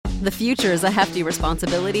The future is a hefty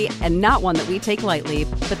responsibility and not one that we take lightly,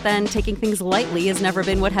 but then taking things lightly has never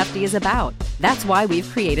been what Hefty is about. That's why we've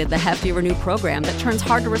created the Hefty Renew program that turns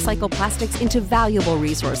hard-to-recycle plastics into valuable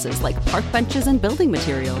resources like park benches and building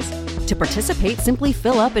materials. To participate, simply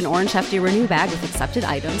fill up an orange Hefty Renew bag with accepted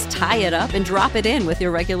items, tie it up, and drop it in with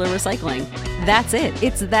your regular recycling. That's it.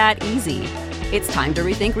 It's that easy. It's time to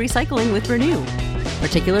rethink recycling with Renew.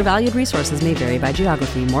 Particular valued resources may vary by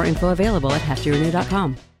geography. More info available at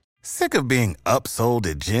heftyrenew.com. Sick of being upsold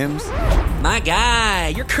at gyms? My guy,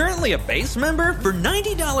 you're currently a base member? For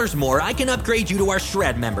 $90 more, I can upgrade you to our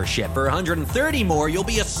Shred membership. For $130 more, you'll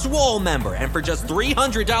be a Swole member. And for just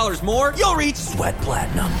 $300 more, you'll reach Sweat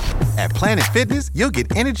Platinum. At Planet Fitness, you'll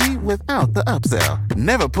get energy without the upsell.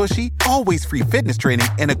 Never pushy, always free fitness training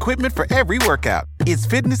and equipment for every workout. It's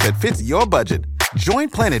fitness that fits your budget. Join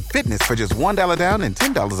Planet Fitness for just $1 down and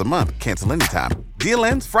 $10 a month. Cancel anytime. Deal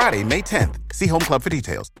ends Friday, May 10th. See Home Club for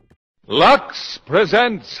details. Lux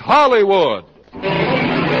presents Hollywood.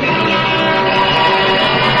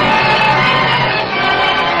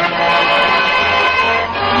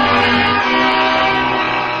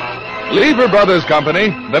 Lever Brothers Company,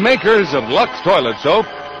 the makers of Lux Toilet Soap,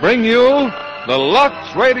 bring you the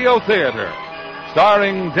Lux Radio Theater,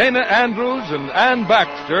 starring Dana Andrews and Ann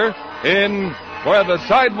Baxter in Where the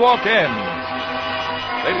Sidewalk Ends.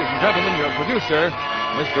 Ladies and gentlemen, your producer,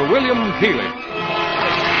 Mr. William Keighley.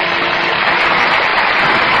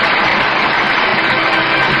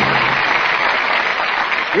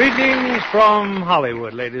 Greetings from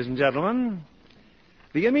Hollywood, ladies and gentlemen.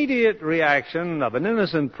 The immediate reaction of an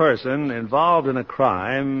innocent person involved in a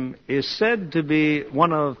crime is said to be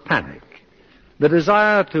one of panic, the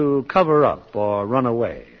desire to cover up or run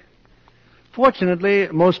away. Fortunately,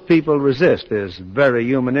 most people resist this very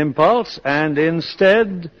human impulse and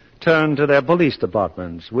instead turn to their police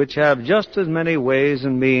departments, which have just as many ways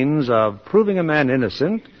and means of proving a man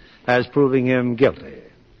innocent as proving him guilty.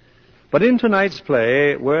 But in tonight's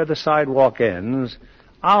play, Where the Sidewalk Ends,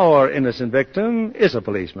 our innocent victim is a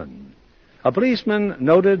policeman. A policeman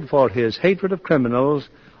noted for his hatred of criminals,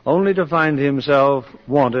 only to find himself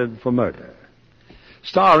wanted for murder.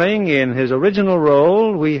 Starring in his original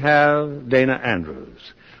role, we have Dana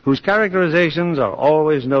Andrews, whose characterizations are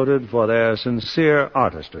always noted for their sincere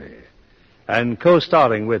artistry. And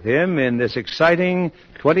co-starring with him in this exciting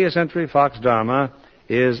 20th Century Fox drama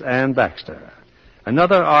is Ann Baxter,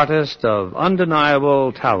 another artist of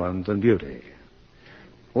undeniable talent and beauty.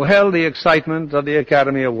 Well, the excitement of the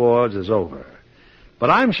Academy Awards is over. But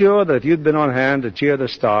I'm sure that if you'd been on hand to cheer the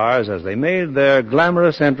stars as they made their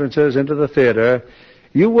glamorous entrances into the theater,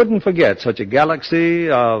 you wouldn't forget such a galaxy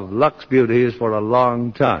of Lux beauties for a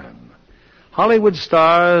long time. Hollywood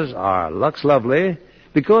stars are Lux lovely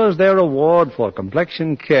because their award for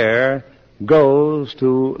complexion care goes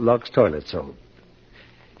to Lux Toilet Soap.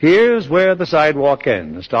 Here's Where the Sidewalk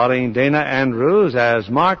Ends, starring Dana Andrews as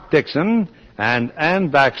Mark Dixon and Ann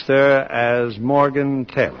Baxter as Morgan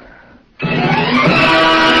Taylor.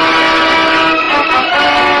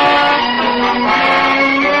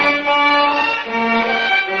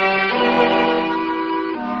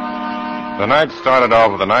 The night started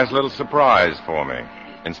off with a nice little surprise for me.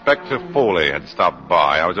 Inspector Foley had stopped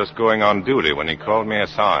by. I was just going on duty when he called me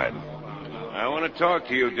aside. I want to talk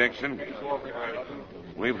to you, Dixon.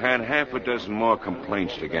 We've had half a dozen more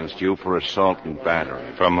complaints against you for assault and battery.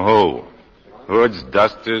 From who? Hoods,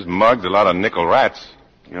 dusters, mugs, a lot of nickel rats.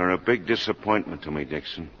 You're a big disappointment to me,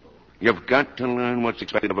 Dixon. You've got to learn what's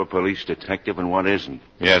expected of a police detective and what isn't.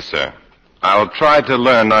 Yes, sir. I'll try to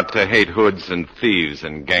learn not to hate hoods and thieves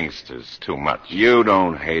and gangsters too much. You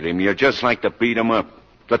don't hate him. You just like to beat him up.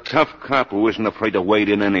 The tough cop who isn't afraid to wade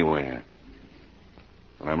in anywhere.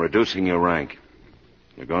 But I'm reducing your rank.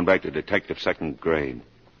 You're going back to detective second grade.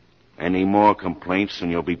 Any more complaints and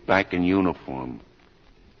you'll be back in uniform.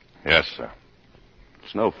 Yes, sir.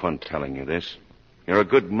 It's no fun telling you this. You're a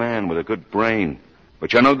good man with a good brain.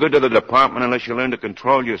 But you're no good to the department unless you learn to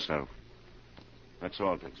control yourself. That's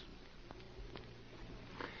all, Dixon.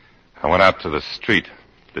 I went out to the street.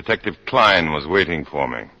 Detective Klein was waiting for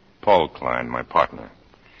me. Paul Klein, my partner.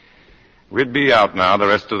 We'd be out now the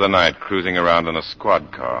rest of the night, cruising around in a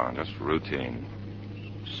squad car, just routine.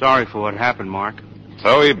 Sorry for what happened, Mark.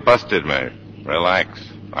 So he busted me. Relax.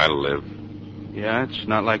 I'll live. Yeah, it's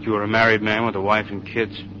not like you were a married man with a wife and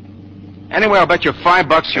kids. Anyway, I'll bet you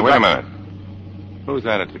 $5 Hey, wait a minute. Who's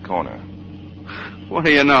that at the corner? What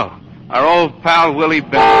do you know? Our old pal, Willie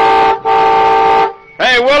Bennett.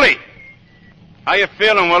 Hey, Willie! How you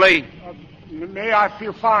feeling, Willie? Me, I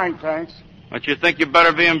feel fine, thanks. Don't you think you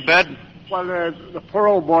better be in bed? Well, the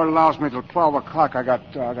parole board allows me till 12 o'clock. I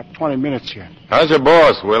got 20 minutes here. How's your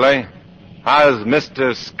boss, Willie? How's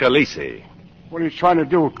Mr. Scalisi? What are you trying to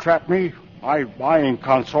do, trap me? I ain't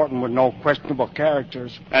consorting with no questionable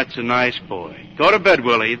characters. That's a nice boy. Go to bed,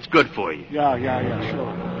 Willie. It's good for you. Yeah,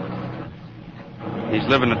 sure. He's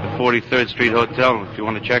living at the 43rd Street Hotel. If you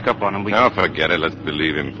want to check up on him, we... Now, forget it. Let's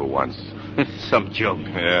believe him for once. Some joke.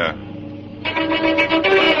 Yeah.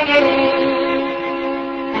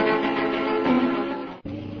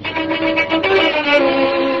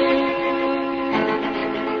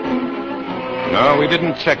 No, we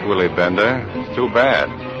didn't check Willie Bender. It's too bad.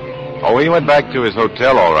 Oh, he went back to his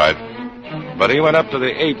hotel, all right. But he went up to the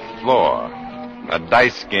 8th floor. A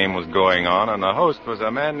dice game was going on, and the host was a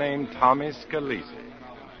man named Tommy Scalisi.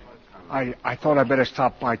 I thought I'd better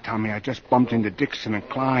stop by, Tommy. I just bumped into Dixon and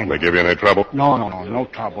Klein. They give you any trouble? No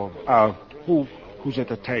trouble. Who's at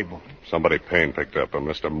the table? Somebody Payne picked up, a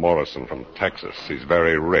Mr. Morrison from Texas. He's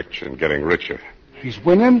very rich and getting richer. He's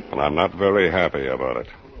winning? And I'm not very happy about it.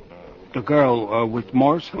 The girl with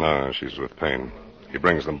Morrison? No, she's with Payne. He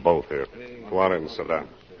brings them both here. Go on in and sit down.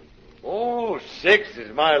 Oh, 6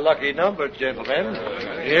 is my lucky number, gentlemen.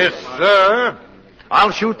 Yes, sir.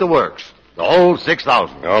 I'll shoot the works. The whole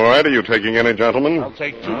 6,000. All right, are you taking any, gentlemen? I'll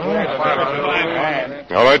take 2. All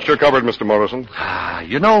right, you're covered, Mr. Morrison.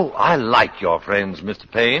 You know, I like your friends, Mr.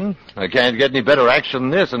 Payne. I can't get any better action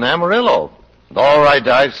than this in Amarillo. All right,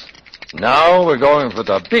 Dice. Now we're going for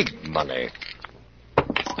the big money.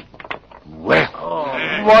 Well,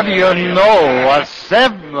 what do you know? A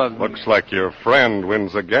 7. Looks like your friend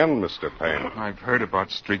wins again, Mr. Payne. I've heard about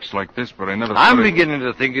streaks like this, but I never... I'm beginning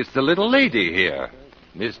to think it's the little lady here.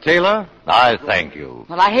 Miss Taylor, I thank you.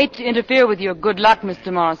 Well, I hate to interfere with your good luck,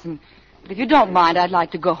 Mr. Morrison. But if you don't mind, I'd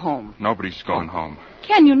like to go home. Nobody's going home.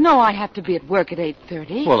 Ken, you know I have to be at work at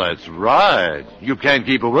 8:30. Well, that's right. You can't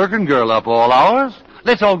keep a working girl up all hours.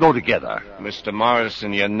 Let's all go together. Mr.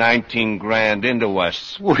 Morrison, you're 19 grand into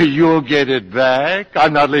us. Well, you'll get it back.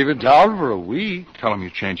 I'm not leaving town for a week. Tell him you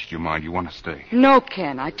changed your mind. You want to stay. No,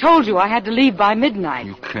 Ken. I told you I had to leave by midnight.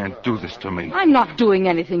 You can't do this to me. I'm not doing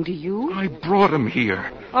anything to you. I brought him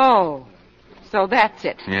here. Oh, so that's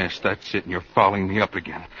it. Yes, that's it, and you're fouling me up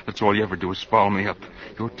again. That's all you ever do is foul me up.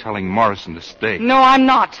 You're telling Morrison to stay. No, I'm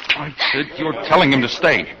not. I said you're telling him to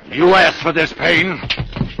stay. You asked for this, Payne.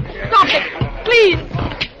 Stop it! Please!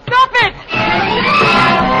 Stop it!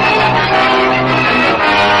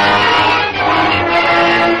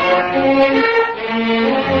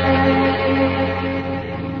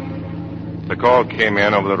 The call came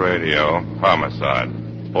in over the radio. Homicide.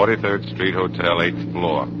 43rd Street Hotel, 8th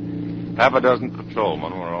floor. Half a dozen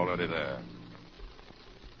patrolmen were already there.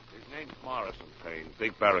 His name's Morrison, Payne.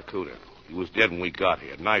 Big Barracuda. He was dead when we got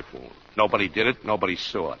here. Knife wound. Nobody did it. Nobody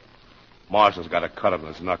saw it. Morrison's got a cut on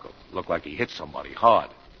his knuckle. Looked like he hit somebody hard.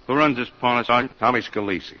 Who runs this pawn, Sergeant? Tommy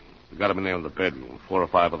Scalisi. We got him in there in the bedroom. 4 or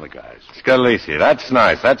 5 other guys. Scalisi, that's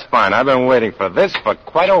nice. That's fine. I've been waiting for this for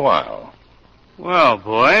quite a while. Well,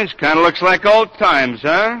 boys, kind of looks like old times,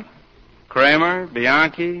 huh? Kramer,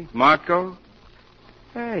 Bianchi, Marco.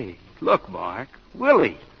 Hey, look, Mark.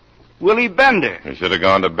 Willie Bender. You should have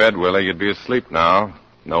gone to bed, Willie. You'd be asleep now.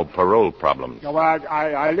 No parole problems. No,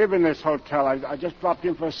 I live in this hotel. I just dropped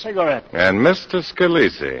in for a cigarette. And Mr.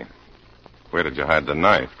 Scalisi. Where did you hide the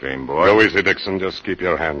knife, dream boy? Go easy, Dixon. Just keep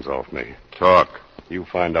your hands off me. Talk. You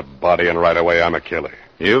find a body, and right away I'm a killer.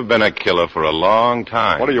 You've been a killer for a long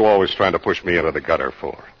time. What are you always trying to push me into the gutter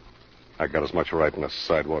for? I got as much right in the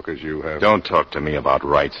sidewalk as you have. Don't talk to me about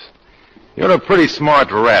rights. You're a pretty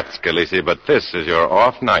smart rat, Scalisi, but this is your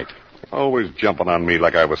off night. Always jumping on me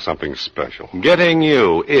like I was something special. Getting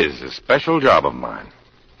you is a special job of mine.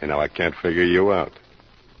 You know, I can't figure you out.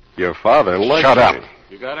 Your father likes Shut up. me.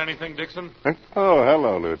 You got anything, Dixon? Huh? Oh,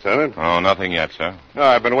 hello, Lieutenant. Oh, nothing yet, sir. No,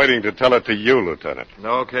 I've been waiting to tell it to you, Lieutenant.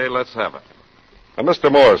 Okay, let's have it.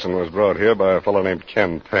 Mr. Morrison was brought here by a fellow named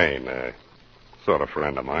Ken Payne, a sort of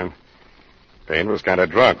friend of mine. Payne was kind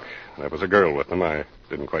of drunk. There was a girl with him. I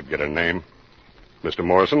didn't quite get her name. Mr.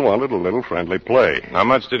 Morrison wanted a little friendly play. How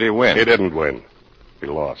much did he win? He didn't win. He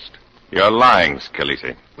lost. You're lying,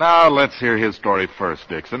 Scalisi. Now, let's hear his story first,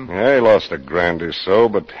 Dixon. Yeah, he lost $1,000 or so,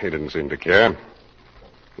 but he didn't seem to care.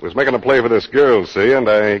 He was making a play for this girl, see, and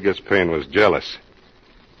I guess Payne was jealous.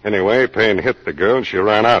 Anyway, Payne hit the girl, and she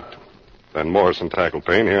ran out. Then Morrison tackled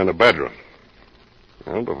Payne here in the bedroom.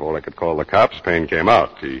 Well, before I could call the cops, Payne came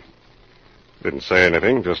out. He didn't say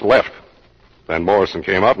anything, just left. Then Morrison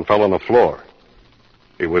came out and fell on the floor.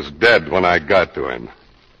 He was dead when I got to him.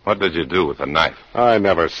 What did you do with the knife? I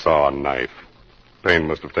never saw a knife. Payne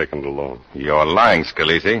must have taken it alone. You're lying,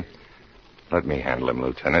 Scalisi. Let me handle him,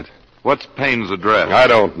 Lieutenant. What's Payne's address? I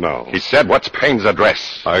don't know. He said, what's Payne's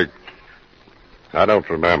address? I don't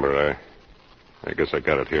remember. I guess I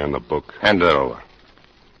got it here in the book. Hand it over.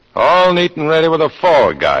 All neat and ready with a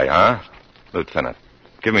forward guy, huh? Lieutenant,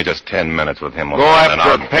 give me just 10 minutes with him. Go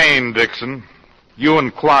after Payne, Dixon. You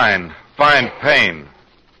and Klein. Find Payne.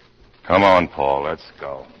 Come on, Paul. Let's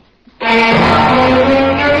go.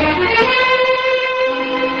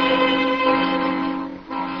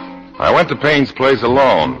 I went to Payne's place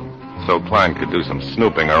alone, so Klein could do some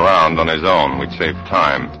snooping around on his own. We'd save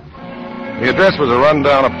time. The address was a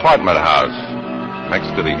rundown apartment house.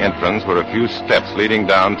 Next to the entrance were a few steps leading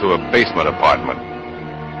down to a basement apartment.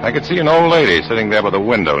 I could see an old lady sitting there by the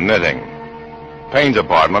window knitting. Payne's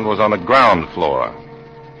apartment was on the ground floor.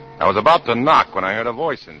 I was about to knock when I heard a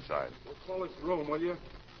voice inside. We'll call his room, will you?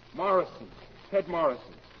 Morrison. Ted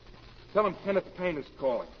Morrison. Tell him Kenneth Payne is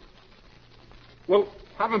calling. Well,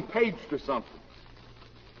 have him paged or something.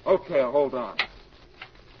 Okay, hold on.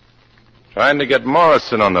 Trying to get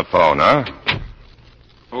Morrison on the phone, huh?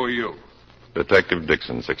 Who are you? Detective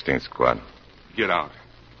Dixon, 16th Squad. Get out.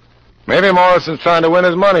 Maybe Morrison's trying to win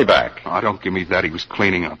his money back. Oh, don't give me that. He was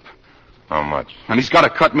cleaning up. How much? And he's got to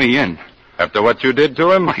cut me in. After what you did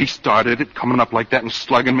to him? He started it, coming up like that and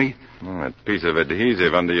slugging me. That piece of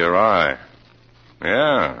adhesive under your eye.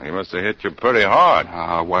 Yeah, he must have hit you pretty hard.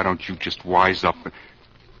 Why don't you just wise up?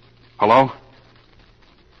 Hello?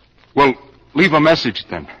 Well, leave a message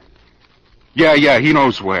then. Yeah, he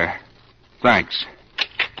knows where. Thanks.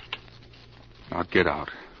 Now get out.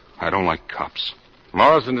 I don't like cops.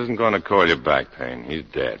 Morrison isn't going to call you back, Payne. He's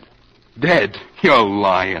dead. Dead? You're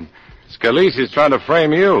lying. Scalisi's trying to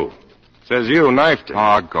frame you. Says you knifed him.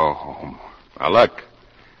 I'll go home. Now, look.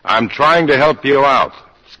 I'm trying to help you out.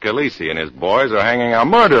 Scalisi and his boys are hanging a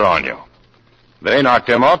murder on you. They knocked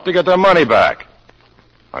him off to get their money back.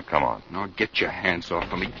 Now, come on. Now, get your hands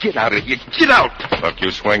off of me. Get out of here. Get out! Look,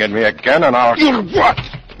 you swing at me again, and I'll... You what?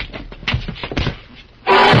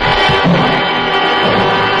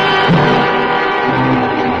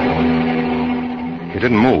 He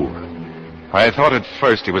didn't move. I thought at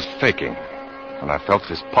first he was faking, and I felt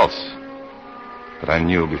his pulse. But I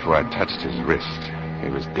knew before I touched his wrist, he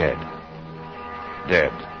was dead.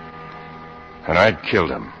 Dead. And I'd killed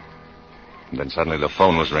him. And then suddenly the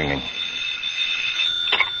phone was ringing.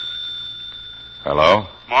 Hello?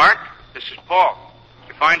 Mark, this is Paul.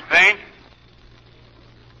 You find Payne?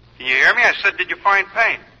 Can you hear me? I said, did you find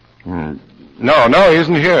Payne? No, he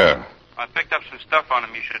isn't here. I picked up some stuff on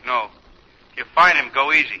him you should know. If you find him,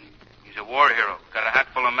 go easy. He's a war hero. Got a hat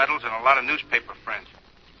full of medals and a lot of newspaper friends.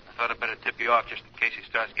 I thought I'd better tip you off just in case he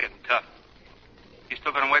starts getting tough. You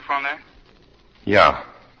still gonna wait for him there? Yeah,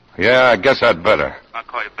 I guess I'd better. I'll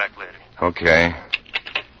call you back later. Okay.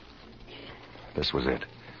 This was it.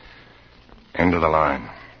 End of the line.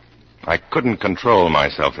 I couldn't control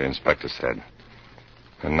myself, the inspector said.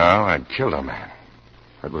 And now I'd killed a man.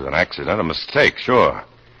 It was an accident, a mistake, sure.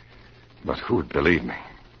 But who would believe me?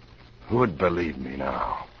 Who would believe me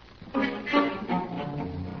now? And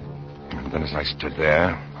then as I stood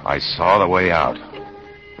there, I saw the way out.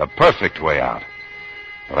 The perfect way out.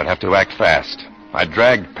 But I'd have to act fast. I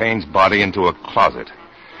dragged Payne's body into a closet.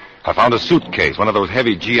 I found a suitcase, one of those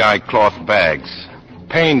heavy GI cloth bags.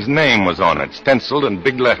 Payne's name was on it, stenciled in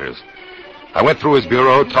big letters. I went through his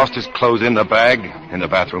bureau, tossed his clothes in the bag. In the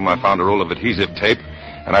bathroom, I found a roll of adhesive tape,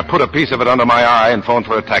 and I put a piece of it under my eye and phoned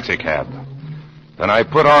for a taxicab. Then I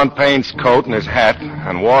put on Payne's coat and his hat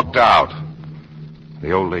and walked out.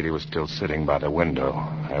 The old lady was still sitting by the window.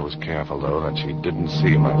 I was careful, though, that she didn't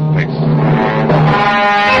see my face.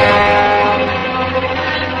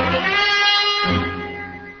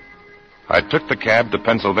 I took the cab to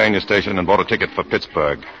Pennsylvania Station and bought a ticket for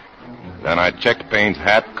Pittsburgh. Then I checked Payne's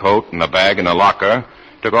hat, coat, and the bag in a locker,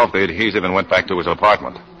 took off the adhesive, and went back to his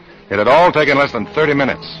apartment. It had all taken less than 30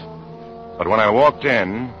 minutes. But when I walked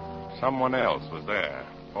in, someone else was there.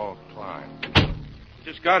 Paul Klein.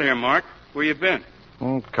 Just got here, Mark. Where you been?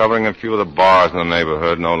 Covering a few of the bars in the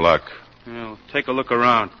neighborhood. No luck. Well, take a look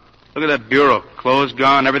around. Look at that bureau. Clothes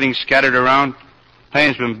gone, everything scattered around.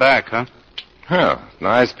 Payne's been back, huh? Huh.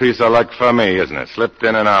 Nice piece of luck for me, isn't it? Slipped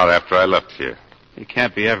in and out after I left here. He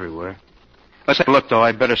can't be everywhere. Let's take a look, though.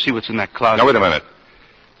 I'd better see what's in that closet. Now, wait a minute.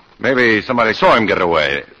 Maybe somebody saw him get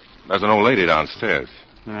away. There's an old lady downstairs.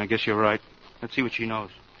 I guess you're right. Let's see what she knows.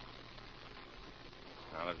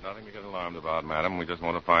 Now, there's nothing to get alarmed about, madam. We just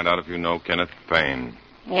want to find out if you know Kenneth Payne.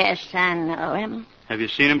 Yes, I know him. Have you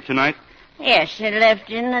seen him tonight? Yes, he left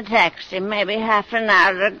in the taxi maybe half an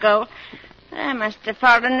hour ago. I must have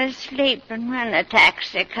fallen asleep, and when the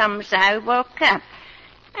taxi comes, I woke up.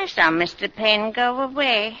 I saw Mr. Payne go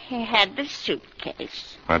away. He had the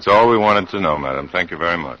suitcase. That's all we wanted to know, madam. Thank you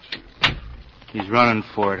very much. He's running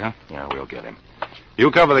for it, huh? Yeah, we'll get him. You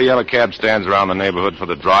cover the yellow cab stands around the neighborhood for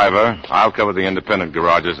the driver. I'll cover the independent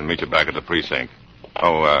garages and meet you back at the precinct.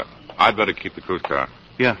 Oh, I'd better keep the cruise car.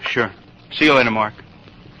 Yeah, sure. See you later, Mark.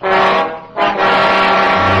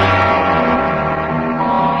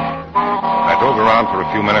 I drove around for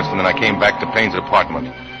a few minutes, and then I came back to Payne's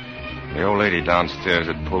apartment. The old lady downstairs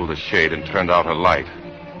had pulled the shade and turned out her light.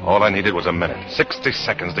 All I needed was a minute, 60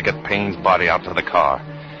 seconds to get Payne's body out to the car.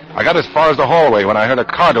 I got as far as the hallway when I heard a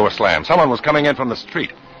car door slam. Someone was coming in from the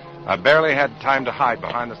street. I barely had time to hide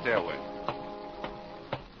behind the stairway.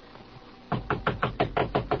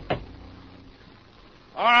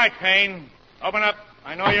 All right, Payne. Open up.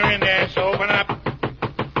 I know you're in there, so open up.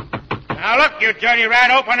 Now, look, you dirty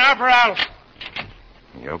rat, open up or I'll...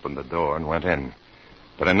 He opened the door and went in.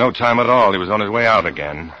 But in no time at all, he was on his way out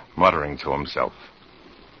again, muttering to himself.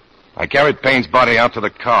 I carried Payne's body out to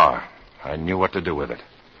the car. I knew what to do with it.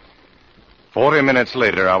 40 minutes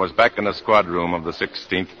later, I was back in the squad room of the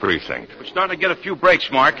 16th precinct. We're starting to get a few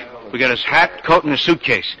breaks, Mark. We got his hat, coat, and his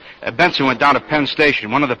suitcase. Benson went down to Penn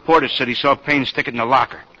Station. One of the porters said he saw Payne's ticket in the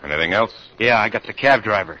locker. Anything else? Yeah, I got the cab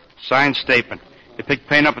driver. Signed statement. They picked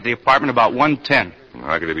Payne up at the apartment about 1:10.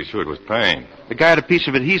 How could he be sure it was Payne? The guy had a piece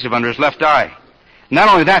of adhesive under his left eye. Not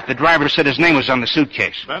only that, the driver said his name was on the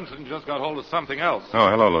suitcase. Benson just got hold of something else. Oh,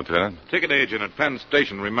 hello, Lieutenant. Ticket agent at Penn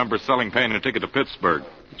Station remembers selling Payne a ticket to Pittsburgh.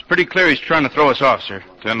 It's pretty clear he's trying to throw us off, sir.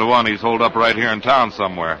 10 to 1, he's holed up right here in town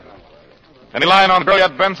somewhere. Any line on the bill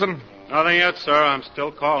yet, Benson? Nothing yet, sir. I'm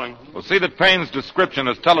still calling. We'll see that Payne's description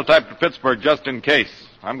is teletyped to Pittsburgh just in case.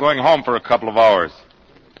 I'm going home for a couple of hours.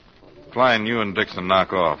 Klein, you and Dixon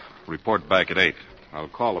knock off. Report back at 8. I'll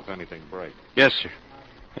call if anything breaks. Yes, sir.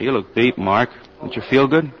 Hey, you look beat, Mark. Don't you feel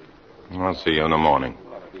good? I'll see you in the morning.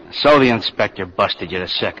 So the inspector busted you to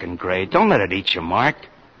second grade. Don't let it eat you, Mark.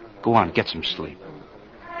 Go on, get some sleep.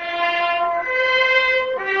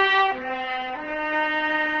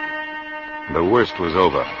 The worst was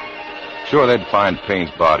over. Sure, they'd find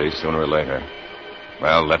Payne's body sooner or later.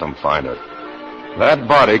 Well, let them find it. That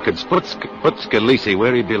body could put Scalise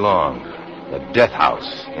where he belonged. The death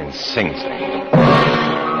house in Sing Sing.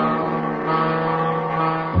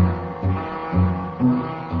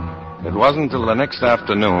 It wasn't until the next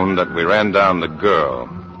afternoon that we ran down the girl.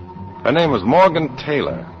 Her name was Morgan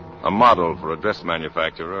Taylor, a model for a dress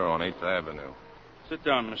manufacturer on 8th Avenue. Sit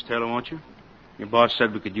down, Miss Taylor, won't you? Your boss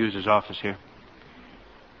said we could use his office here.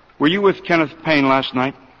 Were you with Kenneth Payne last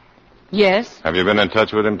night? Yes. Have you been in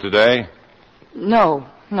touch with him today? No,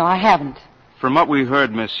 I haven't. From what we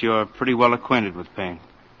heard, miss, you're pretty well acquainted with Payne.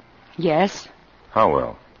 Yes. How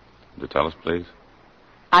well? Would you tell us, please?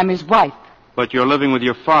 I'm his wife. But you're living with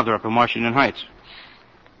your father up in Washington Heights.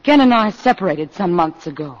 Ken and I separated some months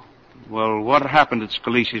ago. Well, what happened at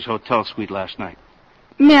Scalise's hotel suite last night?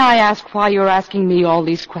 May I ask why you're asking me all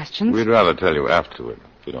these questions? We'd rather tell you afterward,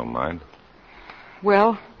 if you don't mind.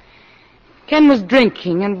 Well, Ken was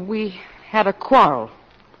drinking and we had a quarrel.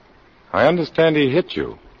 I understand he hit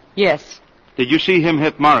you. Yes. Did you see him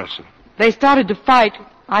hit Morrison? They started to fight.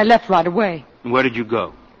 I left right away. And where did you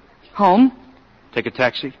go? Home? Take a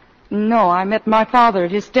taxi? No, I met my father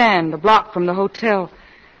at his stand, a block from the hotel.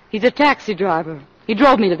 He's a taxi driver. He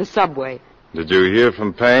drove me to the subway. Did you hear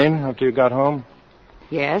from Payne after you got home?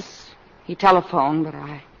 Yes. He telephoned, but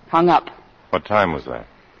I hung up. What time was that?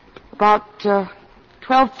 About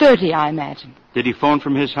 12:30, I imagine. Did he phone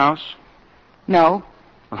from his house? No.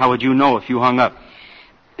 Well, how would you know if you hung up?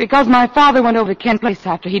 Because my father went over to Ken's place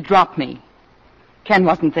after he dropped me. Ken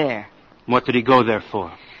wasn't there. What did he go there for?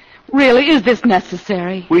 Really, is this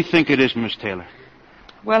necessary? We think it is, Miss Taylor.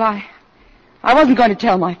 Well, I wasn't going to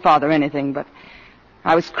tell my father anything, but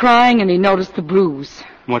I was crying and he noticed the bruise.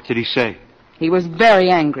 What did he say? He was very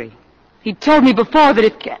angry. He told me before that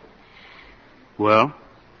if Ken... Well?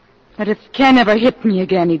 That if Ken ever hit me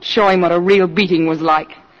again, he'd show him what a real beating was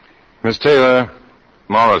like. Miss Taylor,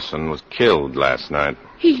 Morrison was killed last night.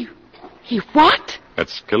 He what? At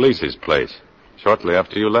Scalise's place, shortly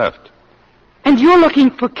after you left. And you're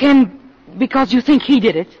looking for Ken because you think he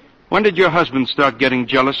did it? When did your husband start getting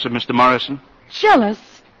jealous of Mr. Morrison? Jealous?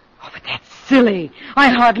 Oh, but that's silly. I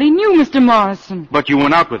hardly knew Mr. Morrison. But you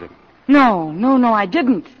went out with him? No, I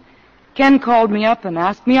didn't. Ken called me up and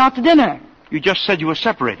asked me out to dinner. You just said you were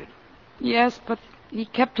separated. Yes, but he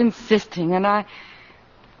kept insisting, and I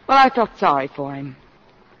felt sorry for him.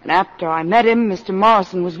 And after I met him, Mr.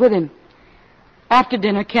 Morrison was with him. After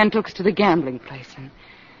dinner, Ken took us to the gambling place, and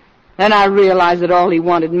then I realized that all he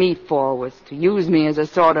wanted me for was to use me as a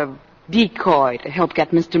sort of decoy to help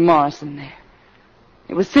get Mr. Morrison there.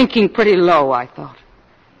 It was sinking pretty low, I thought.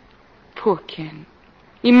 Poor Ken.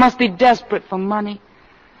 He must be desperate for money.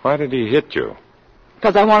 Why did he hit you?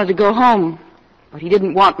 Because I wanted to go home. But he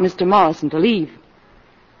didn't want Mr. Morrison to leave.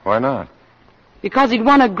 Why not? Because he'd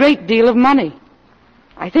won a great deal of money.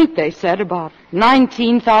 I think they said about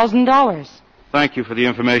 $19,000. Thank you for the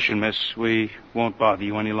information, miss. We won't bother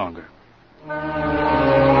you any longer.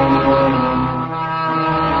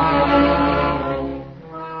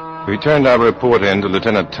 We turned our report in to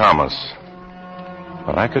Lieutenant Thomas.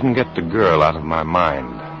 But I couldn't get the girl out of my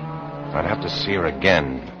mind. I'd have to see her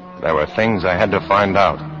again. There were things I had to find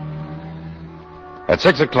out. At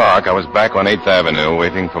 6 o'clock, I was back on 8th Avenue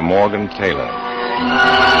waiting for Morgan Taylor.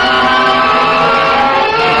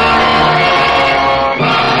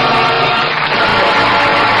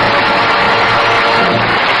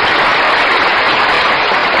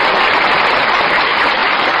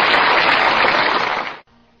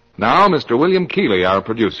 Now, Mr. William Keighley, our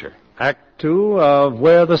producer. Act 2 of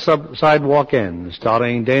Where the Sidewalk Ends,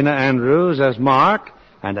 starring Dana Andrews as Mark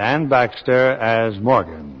and Ann Baxter as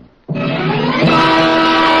Morgan.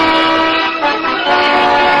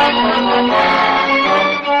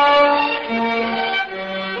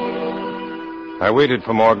 I waited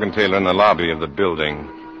for Morgan Taylor in the lobby of the building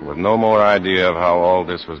with no more idea of how all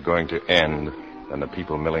this was going to end than the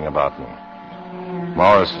people milling about me.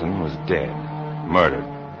 Morrison was dead, murdered.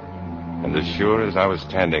 And as sure as I was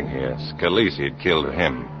standing here, Scalise had killed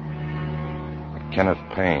him. But Kenneth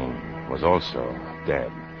Payne was also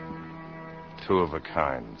dead. Two of a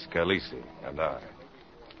kind, Scalise and I.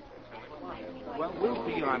 Well, we'll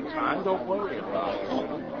be on time. Don't worry about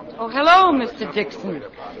it. Oh, hello, Mr. Dixon.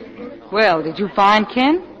 Well, did you find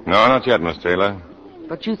Ken? No, not yet, Miss Taylor.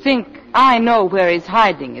 But you think I know where he's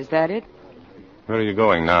hiding, is that it? Where are you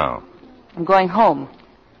going now? I'm going home.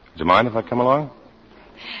 Do you mind if I come along?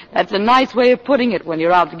 That's a nice way of putting it when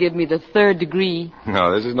you're out to give me the 3rd degree.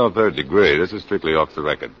 No, this is no 3rd degree. This is strictly off the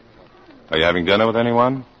record. Are you having dinner with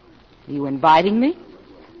anyone? Are you inviting me?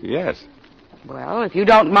 Yes. Well, if you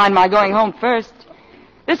don't mind my going home first.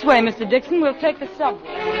 This way, Mr. Dixon. We'll take the subway.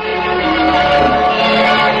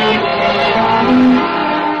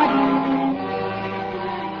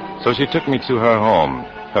 So she took me to her home.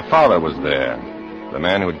 Her father was there, the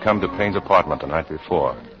man who had come to Payne's apartment the night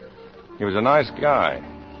before. He was a nice guy,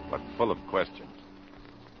 but full of questions.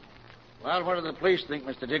 Well, what do the police think,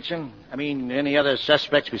 Mr. Dixon? I mean, any other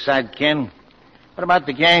suspects besides Ken? What about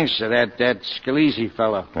the gangster, that Scalise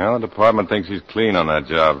fellow? Well, the department thinks he's clean on that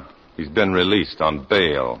job. He's been released on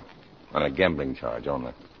bail, on a gambling charge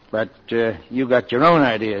only. But you got your own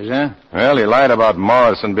ideas, huh? Well, he lied about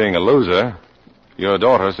Morrison being a loser. Your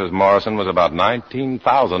daughter says Morrison was about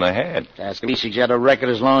 19,000 ahead. Scalise's had a record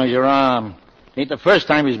as long as your arm. Ain't the first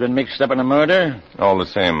time he's been mixed up in a murder. All the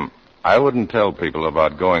same, I wouldn't tell people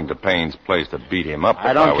about going to Payne's place to beat him up.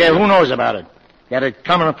 I don't care who knows about it. He had it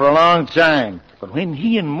coming for a long time. But when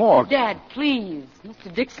he and Morgan... Dad, please.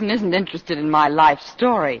 Mr. Dixon isn't interested in my life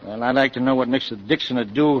story. Well, I'd like to know what Mr. Dixon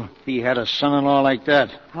would do if he had a son-in-law like that.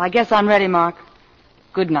 Well, I guess I'm ready, Mark.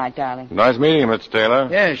 Good night, darling. Nice meeting you, Mr. Taylor.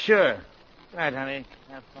 Yeah, sure. Right, honey.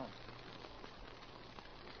 Have fun.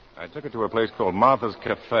 I took her to a place called Martha's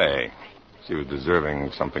Cafe. She was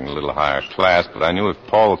deserving something a little higher class, but I knew if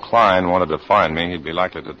Paul Klein wanted to find me, he'd be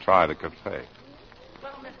likely to try the cafe.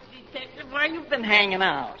 Well, Mr. Detective, where you been hanging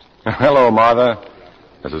out? Hello, Martha.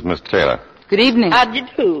 This is Miss Taylor. Good evening. How'd you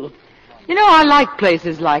do? You know, I like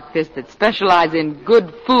places like this that specialize in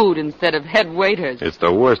good food instead of head waiters. It's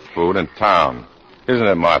the worst food in town. Isn't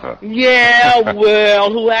it, Martha? Yeah,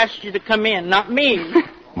 well, who asked you to come in? Not me.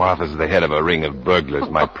 Martha's the head of a ring of burglars.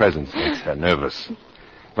 My presence makes her nervous.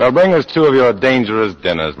 Well, bring us 2 of your dangerous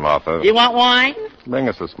dinners, Martha. You want wine? Bring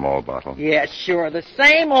us a small bottle. Yeah, sure. The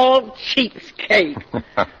same old cheapskate.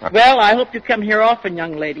 Well, I hope you come here often,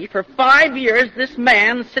 young lady. For 5 years, this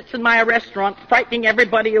man sits in my restaurant frightening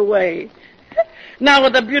everybody away. Now,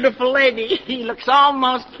 with a beautiful lady, he looks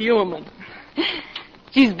almost human.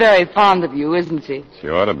 She's very fond of you, isn't she? She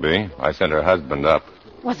ought to be. I sent her husband up.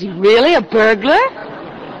 Was he really a burglar?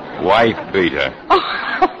 Wife beater.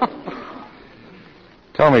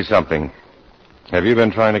 Tell me something. Have you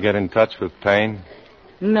been trying to get in touch with Payne?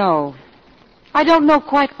 No. I don't know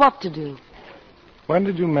quite what to do. When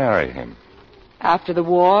did you marry him? After the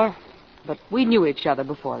war, but we knew each other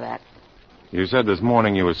before that. You said this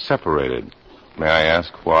morning you were separated. May I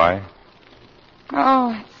ask why?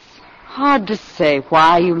 Oh, it's hard to say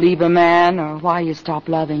why you leave a man or why you stop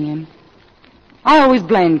loving him. I always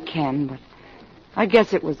blamed Ken, but I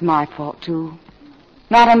guess it was my fault, too.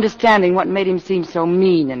 Not understanding what made him seem so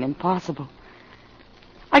mean and impossible.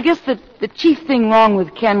 I guess that the chief thing wrong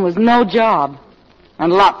with Ken was no job.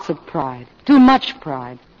 And lots of pride. Too much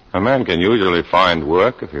pride. A man can usually find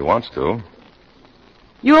work if he wants to.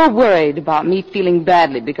 You're worried about me feeling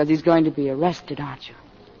badly because he's going to be arrested, aren't you?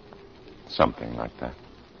 Something like that.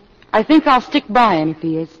 I think I'll stick by him if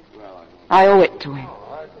he is. I owe it to him.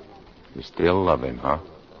 You still love him, huh?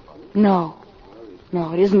 No.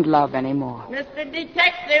 No, it isn't love anymore. Mr.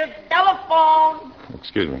 Detective, telephone.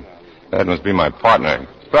 Excuse me. That must be my partner.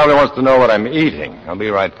 He probably wants to know what I'm eating. I'll be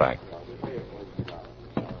right back.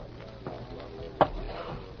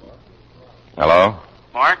 Hello?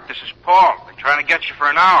 Mark, this is Paul. Been trying to get you for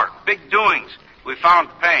an hour. Big doings. We found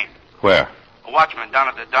Payne. Where? A watchman down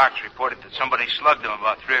at the docks reported that somebody slugged him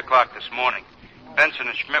about 3 o'clock this morning. Benson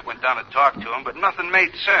and Schmidt went down to talk to him, but nothing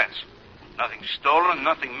made sense. Nothing stolen,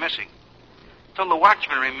 nothing missing. Till the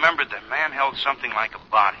watchman remembered the man held something like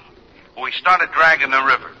a body. Well, we started dragging the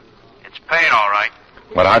river. It's Payne, all right.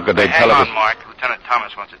 But how could they tell Hang us? on, Mark. Lieutenant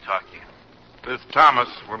Thomas wants to talk to you. This is Thomas.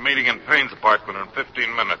 We're meeting in Payne's apartment in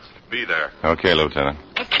 15 minutes. Be there. Okay, Lieutenant.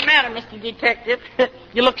 What's the matter, Mr. Detective?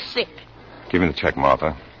 You look sick. Give me the check,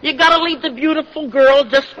 Martha. You gotta leave the beautiful girl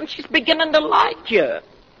just when she's beginning to like you.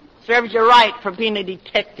 Serves you right for being a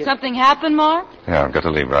detective. Something happened, Mark? Yeah, I've got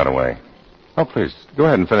to leave right away. Oh, please, go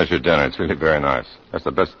ahead and finish your dinner. It's really very nice. That's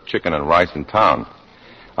the best chicken and rice in town.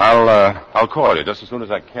 I'll call you just as soon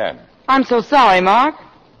as I can. I'm so sorry, Mark.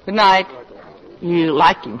 Good night. You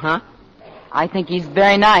like him, huh? I think he's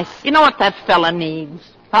very nice. You know what that fella needs?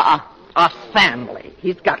 A family.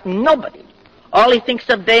 He's got nobody. All he thinks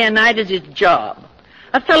of day and night is his job.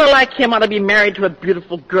 A fellow like him ought to be married to a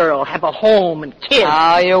beautiful girl, have a home and kids.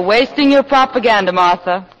 Oh, you're wasting your propaganda,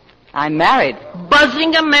 Martha. I'm married.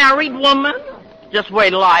 Buzzing a married woman? Just wait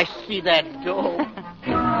till I see that go.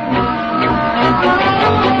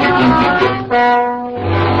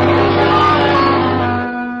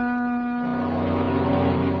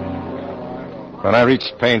 When I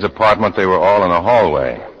reached Payne's apartment, they were all in the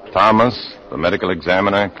hallway. Thomas, the medical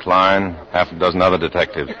examiner, Klein, half a dozen other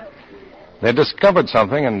detectives. They discovered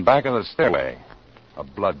something in back of the stairway. A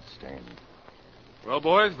blood stain. Well,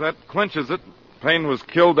 boys, that clinches it. Payne was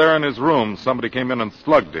killed there in his room. Somebody came in and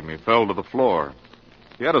slugged him. He fell to the floor.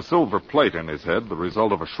 He had a silver plate in his head, the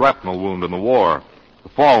result of a shrapnel wound in the war. The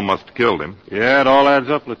fall must have killed him. Yeah, it all adds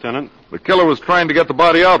up, Lieutenant. The killer was trying to get the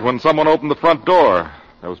body out when someone opened the front door.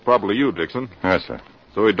 That was probably you, Dixon. Yes, sir.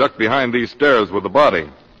 So he ducked behind these stairs with the body.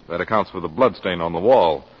 That accounts for the bloodstain on the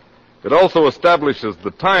wall. It also establishes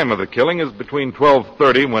the time of the killing is between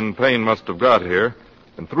 12:30, when Payne must have got here,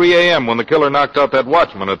 and 3 a.m. when the killer knocked out that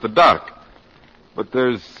watchman at the dock. But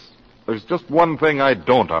there's just one thing I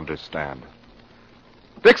don't understand.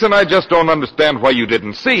 Dixon, I just don't understand why you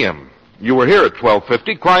didn't see him. You were here at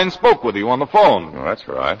 12:50. Klein spoke with you on the phone. Oh, that's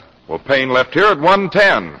right. Well, Payne left here at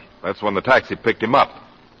 1:10. That's when the taxi picked him up.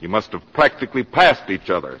 You must have practically passed each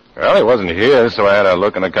other. Well, he wasn't here, so I had a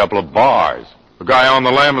look in a couple of bars. The guy on the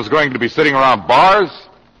lam is going to be sitting around bars?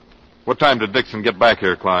 What time did Dixon get back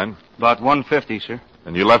here, Klein? About 1:50, sir.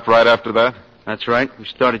 And you left right after that? That's right. We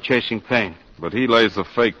started chasing Payne. But he lays a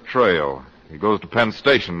fake trail. He goes to Penn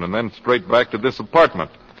Station and then straight back to this apartment.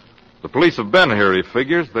 The police have been here, he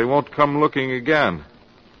figures. They won't come looking again.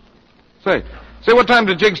 Say, what time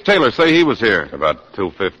did Jiggs Taylor say he was here? About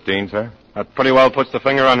 2:15, sir. That pretty well puts the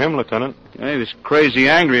finger on him, Lieutenant. Yeah, he was crazy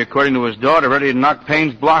angry, according to his daughter, ready to knock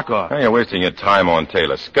Payne's block off. Now you're wasting your time on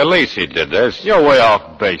Taylor. Scalisi did this. You're way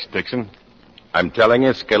off base, Dixon. I'm telling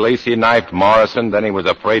you, Scalisi knifed Morrison, then he was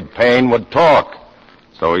afraid Payne would talk.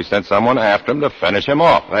 So he sent someone after him to finish him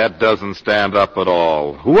off. That doesn't stand up at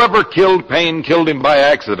all. Whoever killed Payne killed him by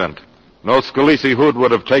accident. No Scalisi Hood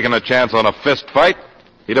would have taken a chance on a fist fight.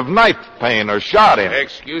 He'd have knifed Payne or shot him.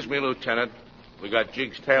 Excuse me, Lieutenant. We got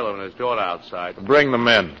Jiggs Taylor and his daughter outside. Bring them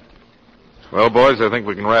in. Well, boys, I think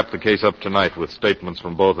we can wrap the case up tonight with statements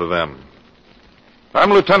from both of them.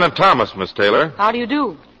 I'm Lieutenant Thomas, Miss Taylor. How do you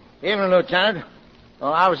do? Evening, Lieutenant.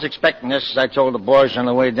 Well, I was expecting this, as I told the boys on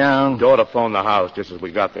the way down. Daughter phoned the house just as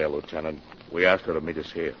we got there, Lieutenant. We asked her to meet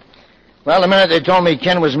us here. Well, the minute they told me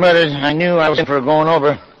Ken was murdered, I knew I was in for a going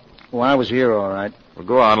over. Well, I was here, all right. Well,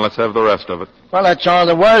 go on. Let's have the rest of it. Well, that's all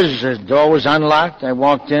there was. The door was unlocked. I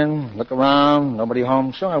walked in, looked around, nobody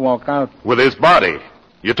home, so I walked out. With his body.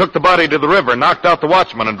 You took the body to the river, knocked out the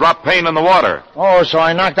watchman, and dropped Payne in the water. Oh, so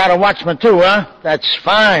I knocked out a watchman, too, huh? That's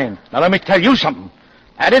fine. Now, let me tell you something.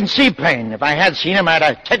 I didn't see Payne. If I had seen him, I'd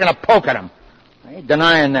have taken a poke at him. I ain't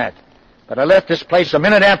denying that. But I left this place a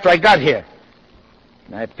minute after I got here.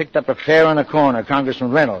 And I picked up a fare on the corner,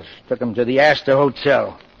 Congressman Reynolds. Took him to the Astor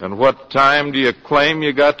Hotel. And what time do you claim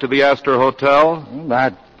you got to the Astor Hotel?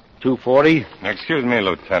 About 2:40. Excuse me,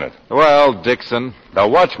 Lieutenant. Well, Dixon. The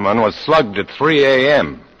watchman was slugged at 3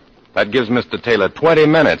 a.m. That gives Mr. Taylor 20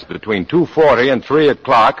 minutes between 2:40 and 3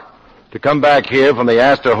 o'clock to come back here from the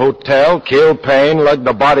Astor Hotel, kill Payne, lug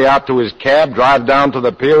the body out to his cab, drive down to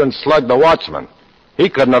the pier, and slug the watchman. He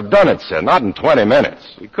couldn't have done it, sir, not in 20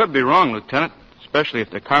 minutes. We could be wrong, Lieutenant, especially if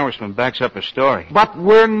the congressman backs up his story. But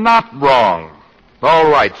we're not wrong. All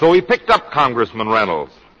right, so he picked up Congressman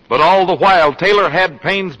Reynolds. But all the while, Taylor had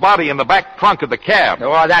Payne's body in the back trunk of the cab.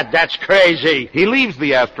 Oh, that's crazy. He leaves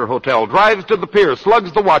the Astor Hotel, drives to the pier,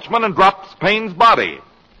 slugs the watchman, and drops Payne's body.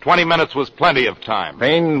 20 minutes was plenty of time.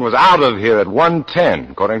 Payne was out of here at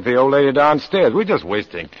 1:10, according to the old lady downstairs. We're just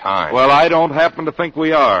wasting time. Well, I don't happen to think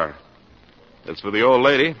we are. As for the old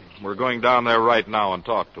lady, we're going down there right now and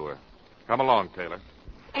talk to her. Come along, Taylor.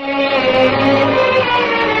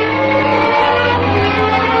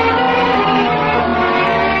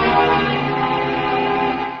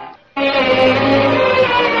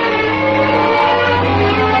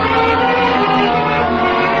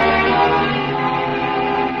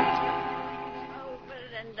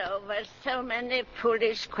 So many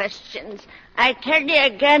foolish questions. I tell you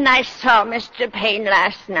again, I saw Mr. Payne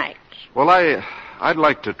last night. Well, I'd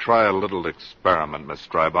like to try a little experiment, Miss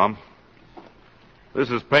Strybaum. This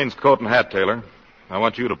is Payne's coat and hat, Taylor. I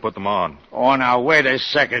want you to put them on. Oh, now, wait a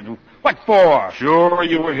second. What for? Sure,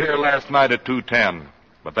 you were here last night at 2:10,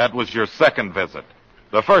 but that was your second visit.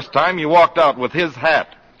 The first time you walked out with his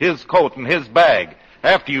hat, his coat, and his bag,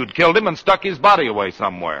 after you'd killed him and stuck his body away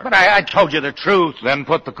somewhere. But I told you the truth. Then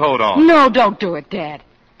put the coat on. No, don't do it, Dad.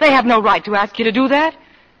 They have no right to ask you to do that.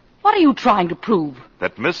 What are you trying to prove?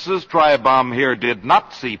 That Mrs. Strybaum here did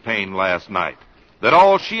not see Payne last night. That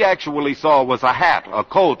all she actually saw was a hat, a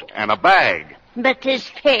coat, and a bag. But his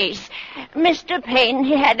face. Mr. Payne,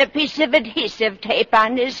 he had a piece of adhesive tape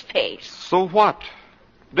on his face. So what?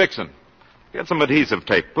 Dixon, get some adhesive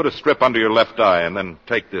tape. Put a strip under your left eye, and then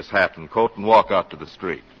take this hat and coat and walk out to the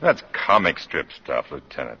street. That's comic strip stuff,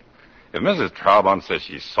 Lieutenant. If Mrs. Traubon says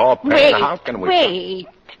she saw Payne, how can we... Wait.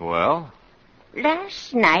 Well?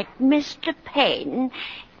 Last night, Mr. Payne,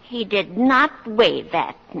 he did not wave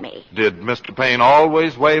at me. Did Mr. Payne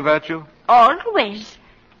always wave at you? Always.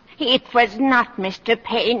 It was not Mr.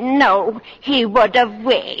 Payne, no. He would have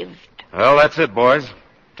waved. Well, that's it, boys.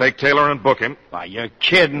 Take Taylor and book him. Why, you're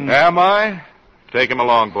kidding. Am I? Take him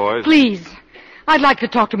along, boys. Please. I'd like to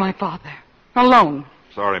talk to my father. Alone.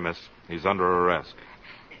 Sorry, miss. He's under arrest.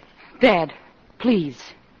 Dad, please.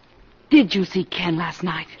 Did you see Ken last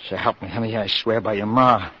night? So help me, honey, I swear by your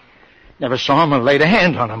ma. Never saw him or laid a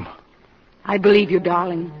hand on him. I believe you,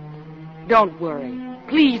 darling. Don't worry.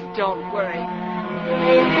 Please don't worry.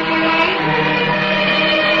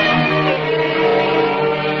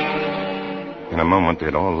 In a moment,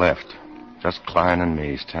 they'd all left. Just Klein and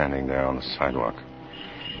me standing there on the sidewalk.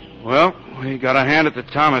 Well, we got a hand at the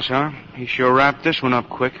Thomas, huh? He sure wrapped this one up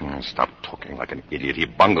quick. Stop talking like an idiot. He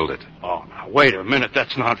bungled it. Oh, now, wait a minute.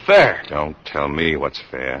 That's not fair. Don't tell me what's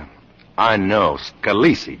fair. I know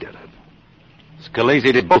Scalise did it.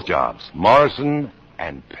 Scalise did both jobs, Morrison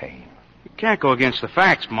and Payne. You can't go against the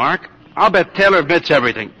facts, Mark. I'll bet Taylor admits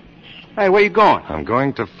everything. Hey, where you going? I'm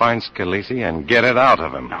going to find Scalise and get it out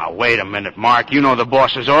of him. Now, wait a minute, Mark. You know the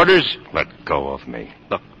boss's orders. Let go of me.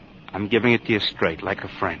 Look, I'm giving it to you straight, like a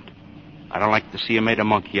friend. I don't like to see you made a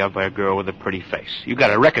monkey of by a girl with a pretty face. You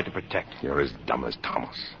got a record to protect. You're as dumb as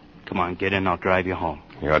Thomas. Come on, get in. I'll drive you home.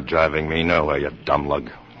 You're driving me nowhere, you dumb lug.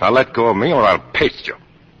 Now let go of me or I'll paste you.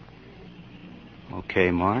 Okay,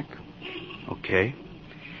 Mark. Okay.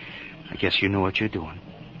 I guess you know what you're doing.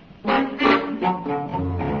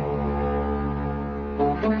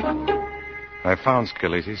 I found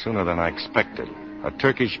Scalise sooner than I expected. A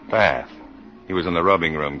Turkish bath. He was in the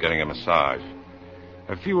rubbing room getting a massage.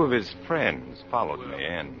 A few of his friends followed me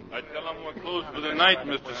in. I tell him we're closed for the night,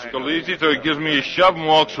 Mr. Scalise, so he gives me a shove and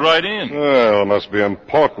walks right in. Well, it must be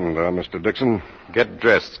important, Mr. Dixon. Get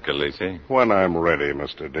dressed, Scalise. When I'm ready,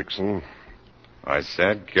 Mr. Dixon. I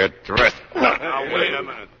said get dressed. Now, wait a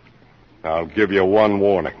minute. I'll give you one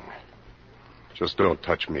warning. Just don't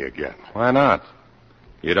touch me again. Why not?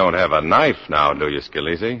 You don't have a knife now, do you,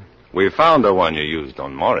 Scalise? We found the one you used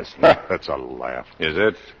on Morrison. That's a laugh. Is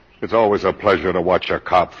it? It's always a pleasure to watch a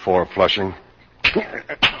cop four-flushing.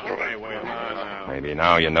 Maybe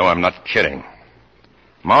now you know I'm not kidding.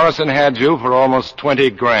 Morrison had you for almost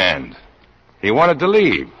 20 grand. He wanted to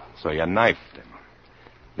leave, so you knifed him.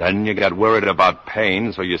 Then you got worried about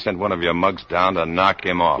Payne, so you sent one of your mugs down to knock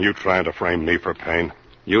him off. You trying to frame me for Payne?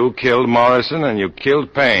 You killed Morrison and you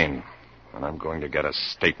killed Payne. And I'm going to get a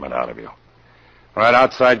statement out of you. Right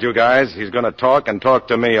outside, you guys. He's going to talk and talk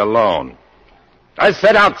to me alone. I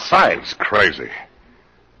said outside. He's crazy.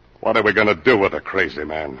 What are we going to do with a crazy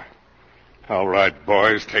man? All right,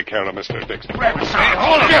 boys. Take care of Mr. Dixon. Hey,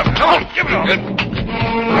 hold him! Hold him! Give it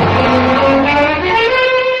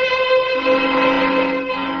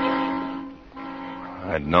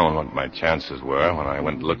I'd known what my chances were when I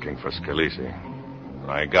went looking for Scalisi.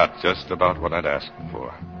 I got just about what I'd asked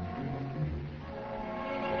for.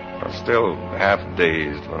 I was still half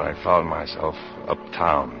dazed when I found myself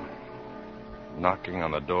uptown, knocking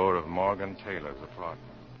on the door of Morgan Taylor's apartment.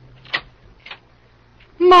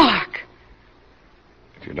 Mark!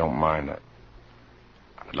 If you don't mind,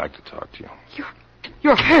 I'd like to talk to you.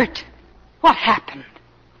 You're hurt. What happened?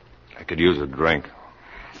 I could use a drink.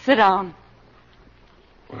 Sit down.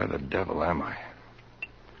 Where the devil am I?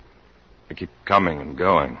 I keep coming and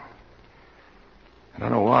going. I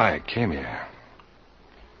don't know why I came here.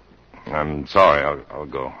 I'm sorry. I'll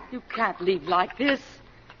go. You can't leave like this.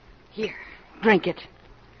 Here, drink it.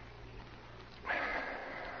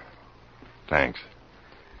 Thanks.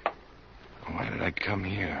 Why did I come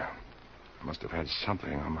here? I must have had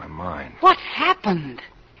something on my mind. What happened?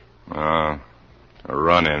 A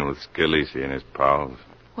run-in with Scalisi and his pals.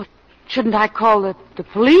 What? Shouldn't I call the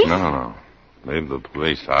police? No. Leave the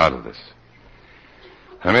police out of this.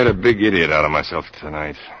 I made a big idiot out of myself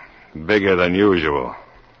tonight. Bigger than usual.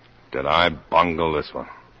 Did I bungle this one?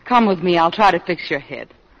 Come with me. I'll try to fix your head.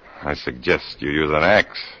 I suggest you use an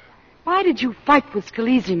axe. Why did you fight with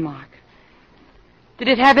Scalisi, Mark? Did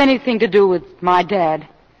it have anything to do with my dad?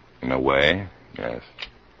 In a way, yes.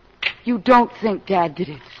 You don't think Dad did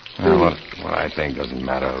it? Well, what I think doesn't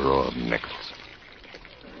matter a row of nickels.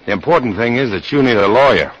 The important thing is that you need a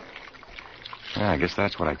lawyer. I guess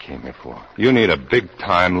that's what I came here for. You need a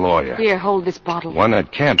big-time lawyer. Here, hold this bottle. One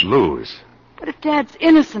that can't lose. But if Dad's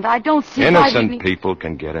innocent, I don't see Innocent why people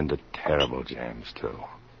can get into terrible jams, too.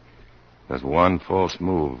 There's one false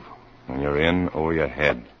move, and you're in over your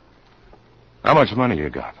head. How much money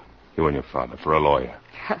you got, you and your father, for a lawyer?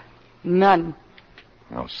 None.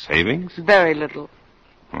 No savings? Very little.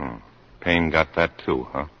 Payne got that, too,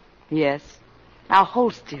 huh? Yes. Now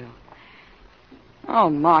hold still.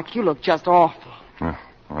 Oh, Mark, you look just awful.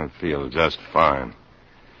 I feel just fine.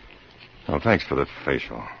 Well, thanks for the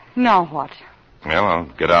facial. Now what? Well, I'll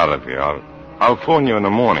get out of here. I'll phone you in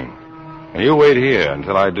the morning. And you wait here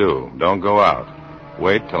until I do. Don't go out.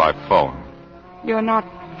 Wait till I phone. You're not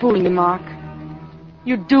fooling me, Mark.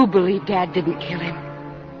 You do believe Dad didn't kill him.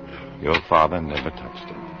 Your father never touched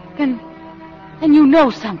him. Then you know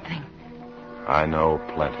something. I know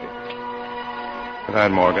plenty. Good night,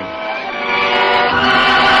 Morgan.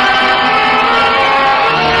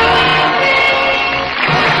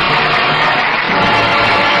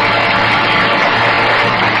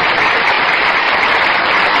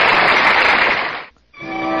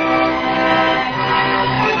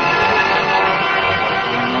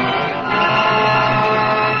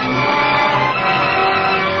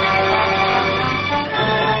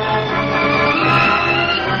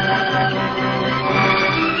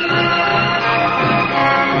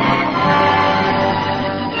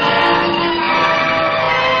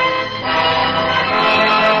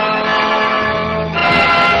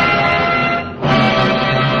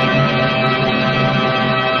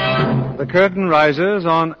 The curtain rises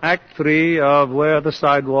on Act 3 of Where the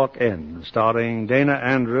Sidewalk Ends, starring Dana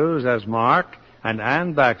Andrews as Mark and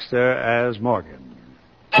Ann Baxter as Morgan.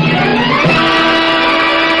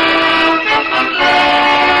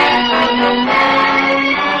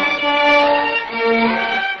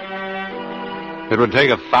 It would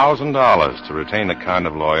take $1,000 to retain the kind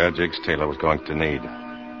of lawyer Jiggs Taylor was going to need.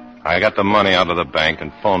 I got the money out of the bank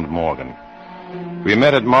and phoned Morgan. We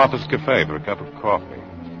met at Martha's Cafe for a cup of coffee.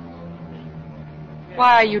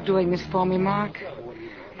 Why are you doing this for me, Mark?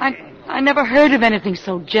 I never heard of anything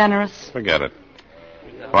so generous. Forget it.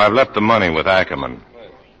 Oh, I've left the money with Ackerman.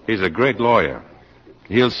 He's a great lawyer.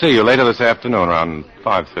 He'll see you later this afternoon around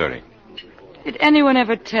 5:30. Did anyone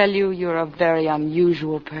ever tell you you're a very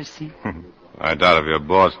unusual person? I doubt if your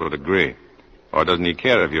boss would agree. Or doesn't he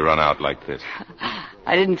care if you run out like this?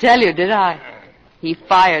 I didn't tell you, did I? He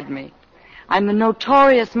fired me. I'm the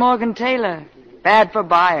notorious Morgan Taylor. Bad for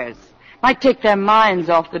buyers. Might take their minds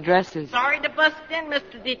off the dresses. Sorry to bust in,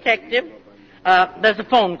 Mr. Detective. There's a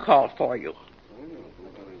phone call for you.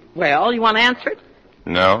 Well, you want to answer it?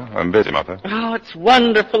 No, I'm busy, Martha. Oh, it's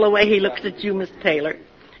wonderful the way he looks at you, Miss Taylor.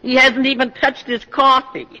 He hasn't even touched his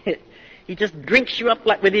coffee. He just drinks you up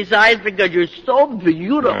like with his eyes because you're so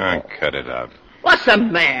beautiful. Cut it out. What's the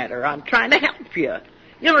matter? I'm trying to help you.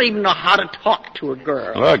 You don't even know how to talk to a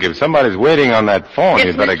girl. Look, if somebody's waiting on that phone,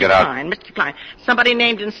 you'd better get out. Mr. Klein. Somebody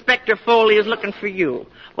named Inspector Foley is looking for you.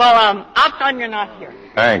 Well, I'll tell him you're not here.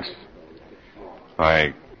 Thanks.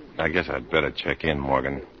 I guess I'd better check in,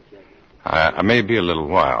 Morgan. I may be a little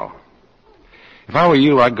while. If I were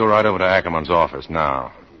you, I'd go right over to Ackerman's office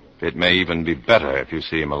now. It may even be better if you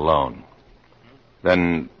see him alone.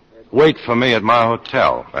 Then wait for me at my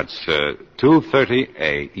hotel. That's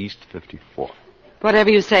 230A East 54th.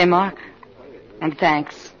 Whatever you say, Mark. And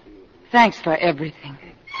thanks. Thanks for everything.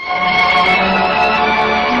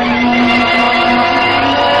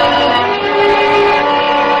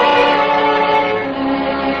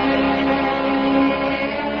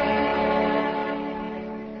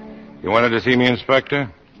 You wanted to see me,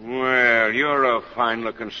 Inspector? Well, you're a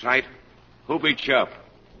fine-looking sight. Who beat you up?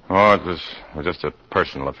 Oh, it was just a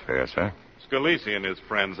personal affair, sir. Scalisi and his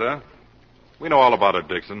friends, huh? We know all about it,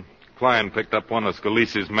 Dixon. Klein picked up one of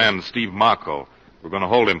Scalisi's men, Steve Marco. We're going to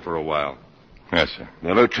hold him for a while. Yes, sir.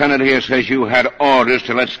 The lieutenant here says you had orders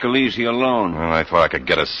to let Scalisi alone. Well, I thought I could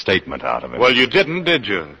get a statement out of him. Well, you didn't, did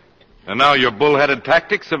you? And now your bullheaded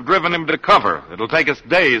tactics have driven him to cover. It'll take us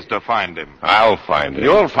days to find him. I'll find him.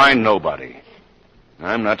 You'll find nobody.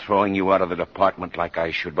 I'm not throwing you out of the department like I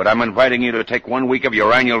should, but I'm inviting you to take 1 week of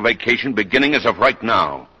your annual vacation beginning as of right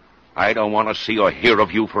now. I don't want to see or hear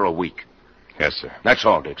of you for a week. Yes, sir. That's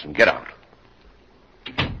all, Dixon. Get out.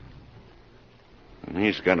 And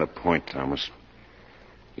he's got a point, Thomas.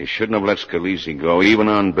 You shouldn't have let Scalisi go, even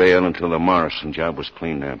on bail, until the Morrison job was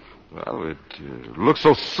cleaned up. Well, it looks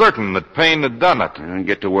so certain that Payne had done it. And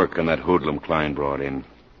get to work on that hoodlum Klein brought in.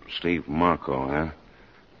 Steve Marco, huh?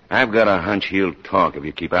 I've got a hunch he'll talk if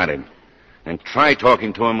you keep at him. And try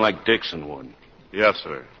talking to him like Dixon would. Yes,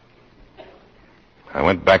 sir. I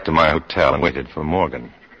went back to my hotel and waited for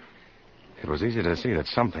Morgan. It was easy to see that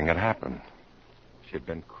something had happened. She'd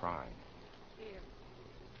been crying. Here.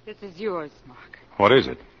 This is yours, Mark. What is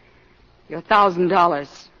it? Your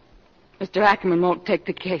 $1,000. Mr. Ackerman won't take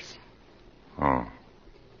the case. Oh.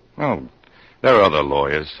 Well, there are other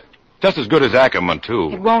lawyers. Just as good as Ackerman,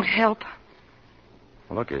 too. It won't help.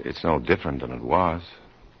 Well, look, it's no different than it was.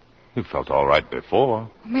 You felt all right before.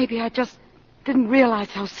 Maybe I just didn't realize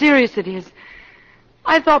how serious it is.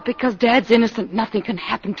 I thought because Dad's innocent, nothing can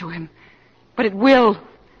happen to him. But it will.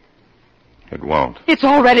 It won't. It's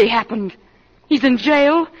already happened. He's in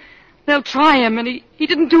jail. They'll try him, and he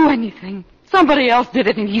didn't do anything. Somebody else did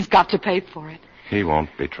it, and he's got to pay for it. He won't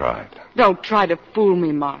be tried. Don't try to fool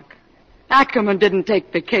me, Mark. Ackerman didn't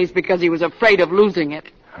take the case because he was afraid of losing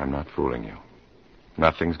it. I'm not fooling you.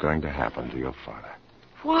 Nothing's going to happen to your father.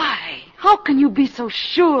 Why? How can you be so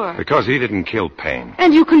sure? Because he didn't kill Payne.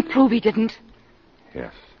 And you can prove he didn't.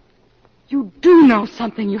 Yes. You do know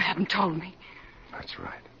something you haven't told me. That's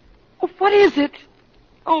right. Oh, what is it?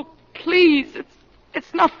 Oh, please.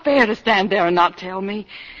 It's not fair to stand there and not tell me.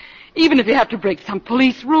 Even if you have to break some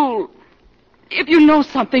police rule. If you know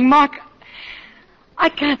something, Mark, I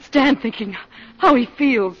can't stand thinking how he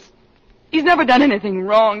feels. He's never done anything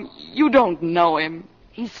wrong. You don't know him.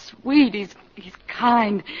 He's sweet. He's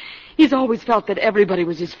kind. He's always felt that everybody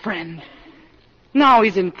was his friend. Now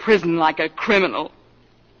he's in prison like a criminal.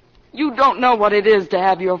 You don't know what it is to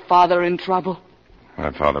have your father in trouble.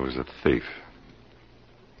 My father was a thief.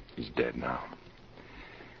 He's dead now.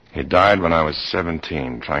 He died when I was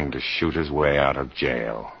 17, trying to shoot his way out of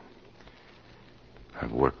jail.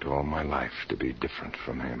 I've worked all my life to be different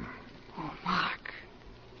from him. Oh, Mark.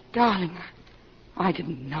 Darling, I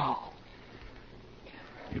didn't know.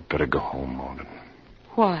 You'd better go home, Morgan.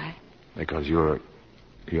 Why? Because you're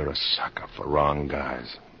a sucker for wrong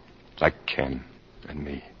guys. Like Ken and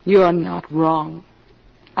me. You're not wrong.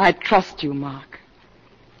 I trust you, Mark.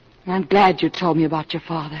 And I'm glad you told me about your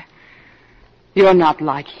father. You're not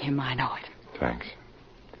like him, I know it. Thanks.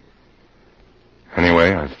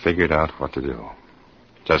 Anyway, I've figured out what to do.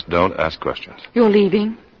 Just don't ask questions. You're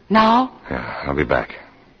leaving? Now? Yeah, I'll be back.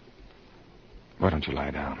 Why don't you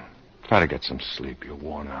lie down? Try to get some sleep. You're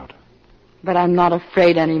worn out. But I'm not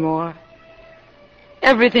afraid anymore.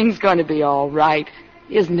 Everything's going to be all right,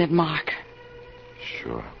 isn't it, Mark?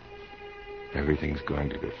 Sure. Everything's going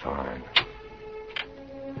to be fine.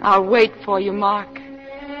 I'll wait for you, Mark.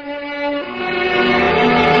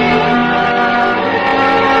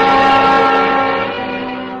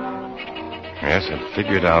 Yes, I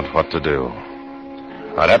figured out what to do.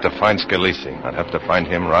 I'd have to find Scalisi. I'd have to find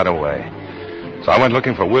him right away. So I went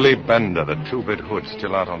looking for Willie Bender, the two-bit hood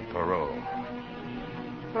still out on parole.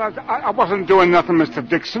 But I wasn't doing nothing, Mr.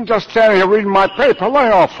 Dixon. Just standing here reading my paper. Lay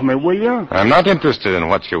off for me, will you? I'm not interested in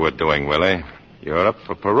what you were doing, Willie. You're up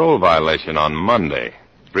for parole violation on Monday.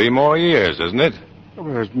 3 more years, isn't it? Well,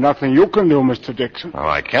 there's nothing you can do, Mr. Dixon. Oh,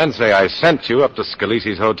 I can say I sent you up to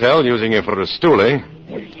Scalisi's hotel using you for a stoolie.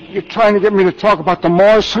 You're trying to get me to talk about the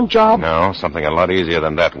Morrison job? No, something a lot easier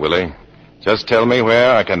than that, Willie. Just tell me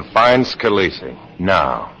where I can find Scalisi.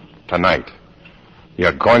 Now. Tonight.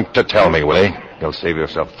 You're going to tell me, Willie. You'll save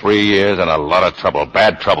yourself 3 years and a lot of trouble.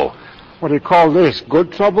 Bad trouble. What do you call this?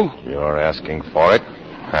 Good trouble? You're asking for it.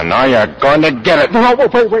 And now you're going to get it. No,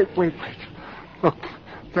 wait. Look,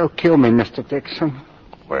 they'll kill me, Mr. Dixon.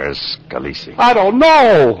 Where's Scalisi? I don't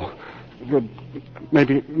know.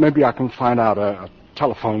 Maybe I can find out a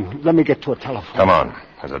telephone. Let me get to a telephone. Come on.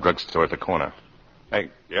 There's a drugstore at the corner.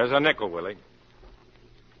 Hey, here's a nickel, Willie.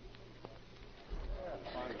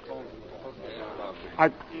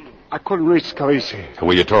 I couldn't reach Scalisi. Who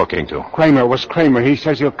were you talking to? Kramer. It was Kramer. He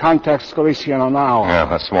says he'll contact Scalisi in an hour. Yeah,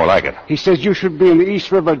 that's more like it. He says you should be in the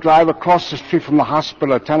East River Drive across the street from the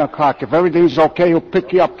hospital at 10 o'clock. If everything's okay, he'll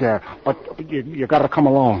pick you up there. But you got to come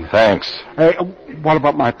along. Thanks. Hey, what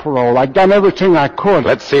about my parole? I've done everything I could.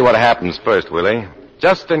 Let's see what happens first, Willie.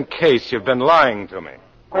 Just in case you've been lying to me.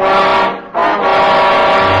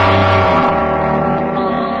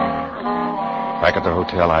 Back at the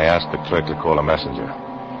hotel, I asked the clerk to call a messenger.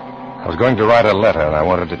 I was going to write a letter, and I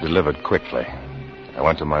wanted it delivered quickly. I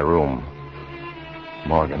went to my room.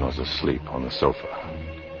 Morgan was asleep on the sofa.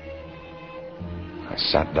 I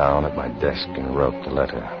sat down at my desk and wrote the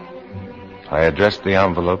letter. I addressed the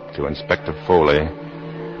envelope to Inspector Foley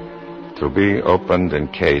to be opened in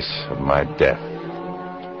case of my death.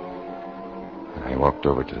 I walked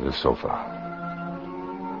over to the sofa.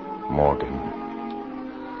 Morgan.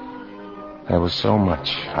 There was so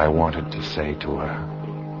much I wanted to say to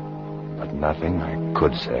her, but nothing I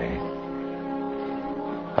could say.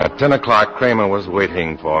 At 10 o'clock, Kramer was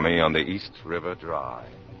waiting for me on the East River Drive.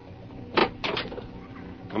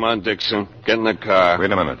 Come on, Dixon. Get in the car.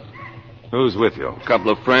 Wait a minute. Who's with you? A couple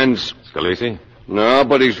of friends. Scalisi? No,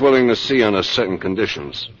 but he's willing to see under certain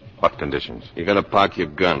conditions. What conditions? You gotta park your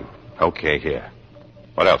gun. Okay, here.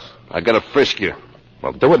 What else? I gotta frisk you.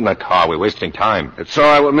 Well, do it in the car. We're wasting time. It's all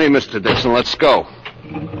right with me, Mr. Dixon. Let's go.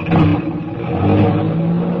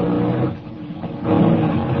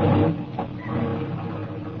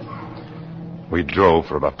 We drove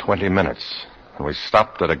for about 20 minutes, and we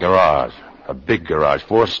stopped at a garage. A big garage,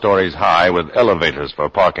 4 stories high, with elevators for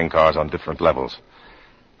parking cars on different levels.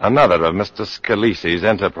 Another of Mr. Scalisi's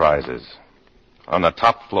enterprises. On the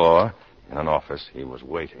top floor, in an office, he was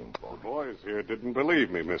waiting for me. The boys here didn't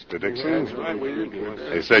believe me, Mr. Dixon.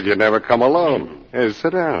 They said you'd never come alone. Hey,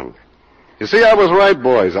 sit down. You see, I was right,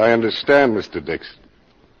 boys. I understand, Mr. Dixon.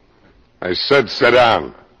 I said sit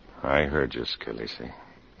down. I heard you, Scalisi.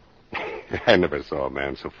 I never saw a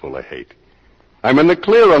man so full of hate. I'm in the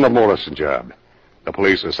clear on the Morrison job. The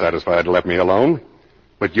police are satisfied to let me alone,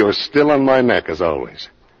 but you're still on my neck, as always.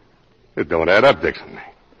 It don't add up, Dixon.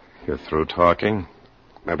 You're through talking?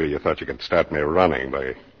 Maybe you thought you could start me running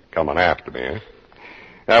by coming after me, eh?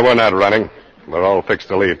 Now, we're not running. We're all fixed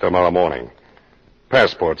to leave tomorrow morning.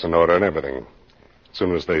 Passports in order and everything. As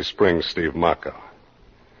soon as they spring Steve Marco.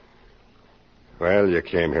 Well, you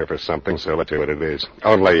came here for something, so let's see what it is.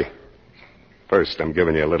 Only, first, I'm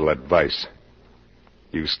giving you a little advice.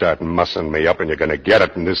 You start mussing me up and you're going to get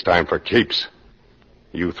it, and this time for keeps.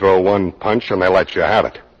 You throw one punch and they let you have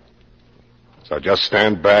it. So just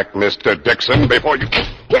stand back, Mr. Dixon, before you...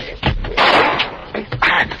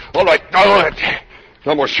 All right.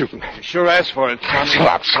 No more shooting. Sure asked for it, Tommy.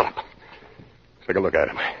 Shut up. Take a look at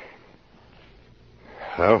him.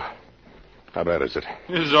 Well, how bad is it?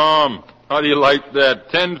 His arm. How do you like that?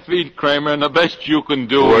 10 feet, Kramer, and the best you can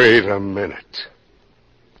do. Wait a minute.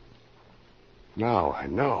 Now I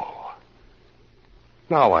know.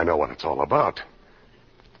 Now I know what it's all about.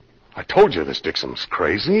 I told you this Dixon's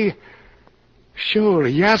crazy. Sure,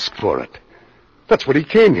 he asked for it. That's what he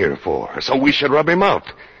came here for, so we should rub him out.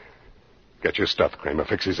 Get your stuff, Kramer.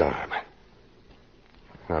 Fix his arm.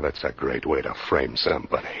 Now, that's a great way to frame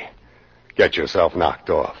somebody. Get yourself knocked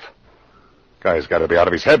off. Guy's got to be out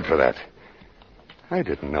of his head for that. I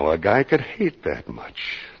didn't know a guy could hate that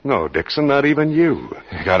much. No, Dixon, not even you.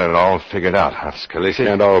 You got it all figured out, huh,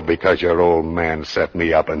 Scalisi? And all because your old man set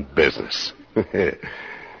me up in business.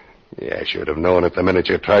 Yeah, I should have known it the minute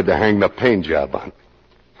you tried to hang the paint job on.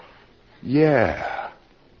 Yeah.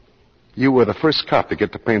 You were the first cop to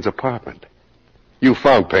get to Payne's apartment. You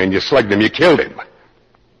found Payne, you slugged him, you killed him.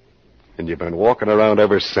 And you've been walking around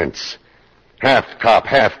ever since. Half cop,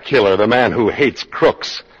 half killer, the man who hates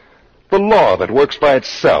crooks. The law that works by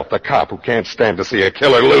itself, the cop who can't stand to see a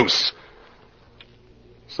killer loose.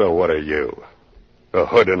 So what are you? A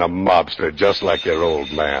hood and a mobster, just like your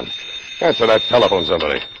old man. Answer that telephone,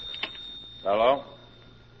 somebody. Hello?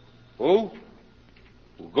 Who?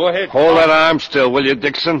 Go ahead. Hold that arm still, will you,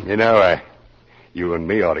 Dixon? You know, you and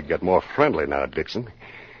me ought to get more friendly now, Dixon.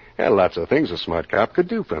 Well, lots of things a smart cop could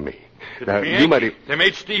do for me. You might... They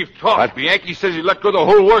made Steve talk. What? Bianchi says he let go the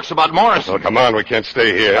whole works about Morrison. Oh, come on, we can't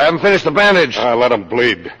stay here. I haven't finished the bandage. Let him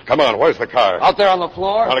bleed. Come on, where's the car? Out there on the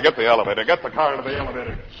floor. Now, get the elevator. Get the car into the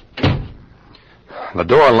elevator. The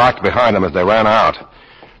door locked behind them as they ran out.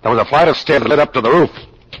 There was a flight of stairs that led up to the roof.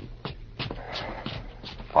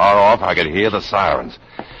 Far off, I could hear the sirens.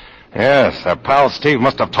 Yes, their pal Steve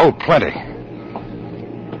must have told plenty.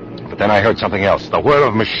 But then I heard something else, the whir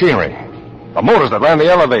of machinery. The motors that ran the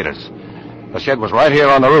elevators. The shed was right here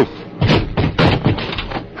on the roof.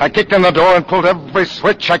 I kicked in the door and pulled every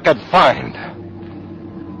switch I could find.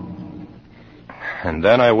 And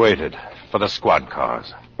then I waited for the squad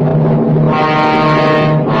cars.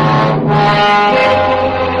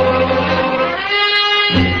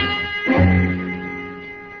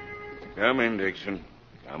 Come in, Dixon.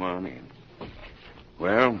 Come on in.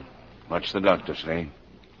 Well, what's the doctor say?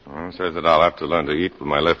 Well, says that I'll have to learn to eat with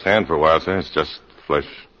my left hand for a while, sir. It's just flesh.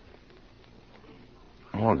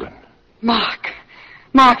 Morgan. Mark,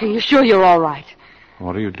 are you sure you're all right?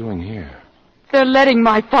 What are you doing here? They're letting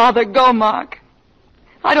my father go, Mark.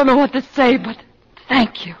 I don't know what to say, but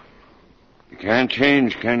thank you. You can't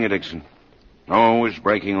change, can you, Dixon? Always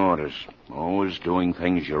breaking orders. Always doing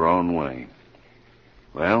things your own way.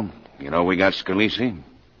 Well, you know we got Scalise?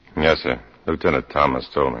 Yes, sir. Lieutenant Thomas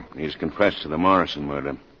told me. He's confessed to the Morrison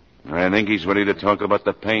murder. I think he's ready to talk about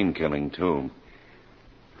the Payne killing, too.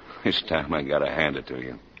 This time I gotta hand it to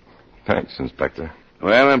you. Thanks, Inspector.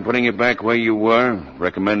 Well, I'm putting you back where you were,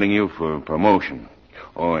 recommending you for promotion.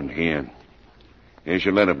 Oh, and here's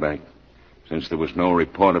your letter back. Since there was no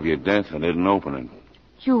report of your death, I didn't open it.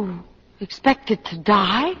 You expected to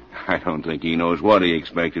die? I don't think he knows what he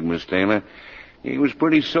expected, Miss Taylor. He was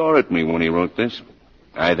pretty sore at me when he wrote this.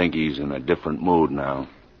 I think he's in a different mood now.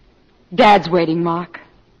 Dad's waiting, Mark.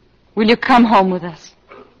 Will you come home with us?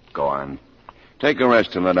 Go on. Take a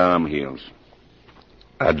rest till that arm heals.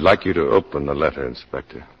 I'd like you to open the letter,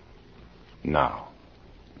 Inspector. Now.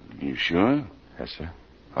 You sure? Yes, sir.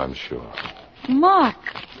 I'm sure. Mark,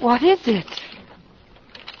 what is it?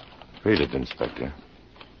 Read it, Inspector.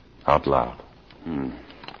 Out loud.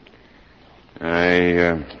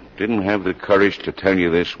 I didn't have the courage to tell you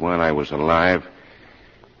this while I was alive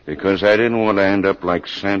because I didn't want to end up like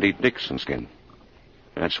Sandy Dixon's kid.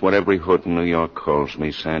 That's what every hood in New York calls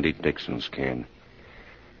me, Sandy Dixon's kid.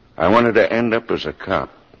 I wanted to end up as a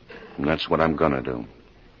cop, and that's what I'm gonna do.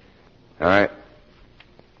 I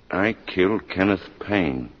killed Kenneth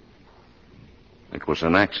Payne. It was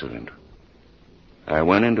an accident. I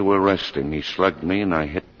went in to arrest him. He slugged me, and I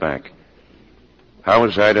hit back. How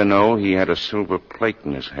was I to know he had a silver plate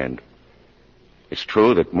in his head? It's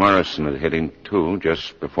true that Morrison had hit him, too,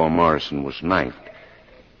 just before Morrison was knifed.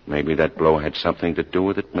 Maybe that blow had something to do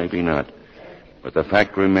with it, maybe not. But the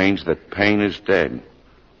fact remains that Payne is dead.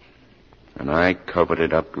 And I covered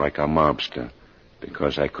it up like a mobster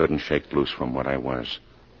because I couldn't shake loose from what I was.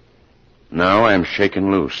 Now I'm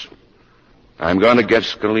shaking loose. I'm going to get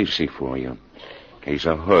Scalise for you. He's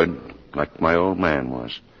a hood, like my old man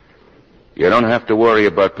was. You don't have to worry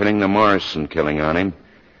about pinning the Morrison killing on him.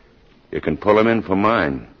 You can pull him in for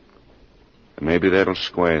mine. Maybe that'll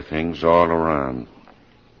square things all around.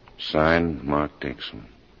 Signed, Mark Dixon.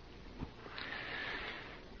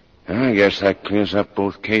 I guess that clears up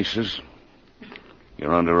both cases.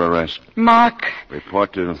 You're under arrest. Mark.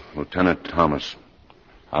 Report to Lieutenant Thomas.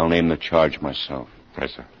 I'll name the charge myself.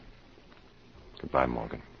 Yes, sir. Goodbye,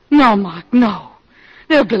 Morgan. No, Mark, no.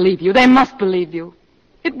 They'll believe you. They must believe you.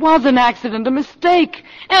 It was an accident, a mistake.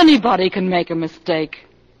 Anybody can make a mistake.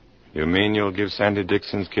 You mean you'll give Sandy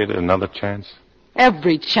Dixon's kid another chance?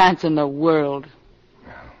 Every chance in the world.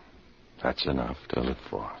 That's enough to live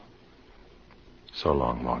for. So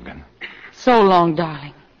long, Morgan. So long,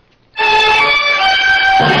 darling.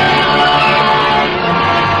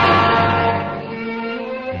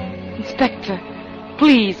 Inspector,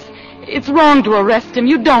 please. It's wrong to arrest him.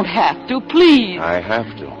 You don't have to. Please. I have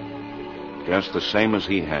to. Just the same as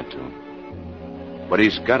he had to. But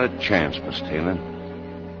he's got a chance, Miss Taylor.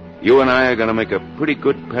 You and I are going to make a pretty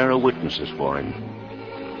good pair of witnesses for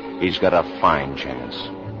him. He's got a fine chance.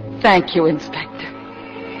 Thank you, Inspector.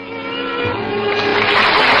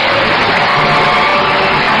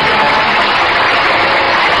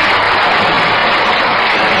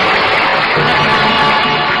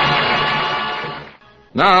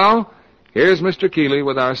 Now, here's Mr. Keeley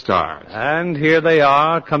with our stars. And here they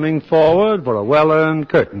are, coming forward for a well-earned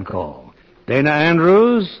curtain call. Dana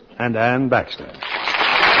Andrews and Ann Baxter.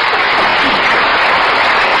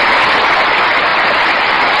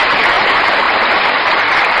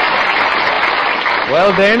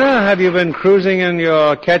 Well, Dana, have you been cruising in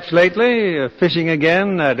your ketch lately? Fishing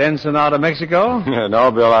again at Ensenada, Mexico? No,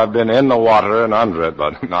 Bill, I've been in the water and under it,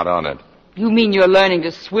 but not on it. You mean you're learning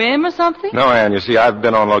to swim or something? No, Ann, you see, I've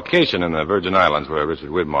been on location in the Virgin Islands where Richard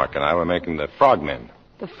Widmark and I were making the Frogmen.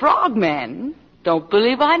 The Frogmen? Don't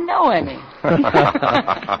believe I know any.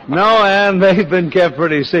 No, Ann, they've been kept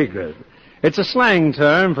pretty secret. It's a slang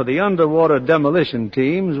term for the underwater demolition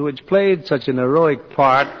teams which played such an heroic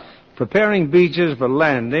part preparing beaches for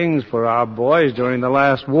landings for our boys during the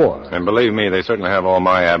last war. And believe me, they certainly have all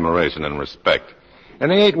my admiration and respect. In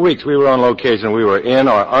the 8 weeks we were on location, we were in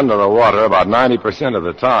or under the water about 90% of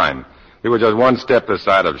the time. We were just one step this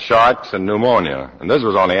side of sharks and pneumonia. And this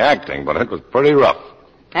was only acting, but it was pretty rough.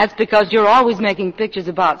 That's because you're always making pictures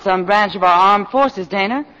about some branch of our armed forces,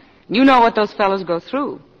 Dana. You know what those fellows go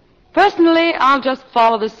through. Personally, I'll just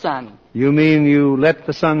follow the sun. You mean you let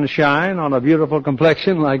the sun shine on a beautiful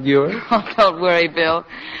complexion like yours? Oh, don't worry, Bill.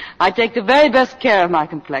 I take the very best care of my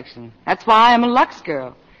complexion. That's why I'm a Lux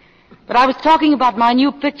girl. But I was talking about my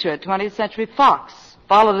new picture at 20th Century Fox,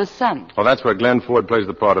 Follow the Sun. Oh, that's where Glenn Ford plays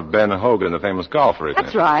the part of Ben Hogan, the famous golfer, isn't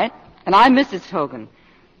That's it? right. And I'm Mrs. Hogan.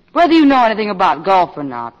 Whether you know anything about golf or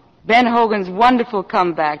not, Ben Hogan's wonderful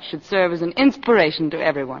comeback should serve as an inspiration to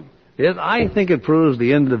everyone. Yes, I think it proves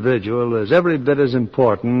the individual is every bit as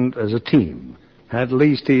important as a team. At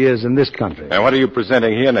least he is in this country. And what are you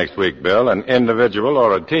presenting here next week, Bill? An individual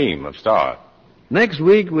or a team of stars? Next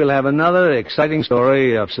week, we'll have another exciting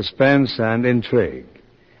story of suspense and intrigue.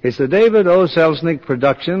 It's the David O. Selznick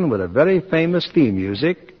production with a very famous theme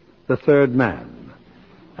music, The Third Man.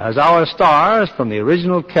 As our stars from the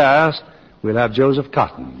original cast, we'll have Joseph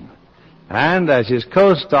Cotton. And as his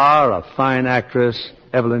co-star, a fine actress,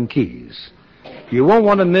 Evelyn Keyes. You won't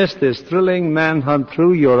want to miss this thrilling manhunt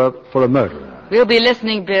through Europe for a murderer. We'll be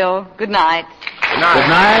listening, Bill. Good night. Good night. Good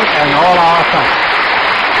night, and all our thanks.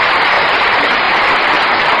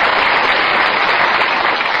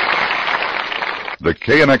 The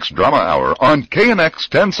KNX Drama Hour on KNX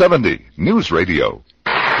 1070 News Radio.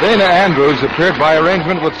 Dana Andrews appeared by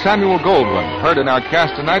arrangement with Samuel Goldwyn. Heard in our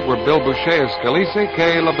cast tonight were Bill Boucher as Scalise,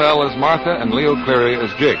 Kay LaBelle as Martha, and Leo Cleary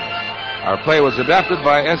as Jake. Our play was adapted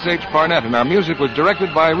by S.H. Barnett, and our music was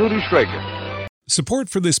directed by Rudy Schrager. Support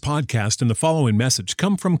for this podcast and the following message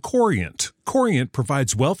come from Corient. Corient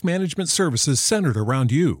provides wealth management services centered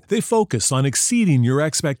around you. They focus on exceeding your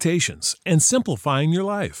expectations and simplifying your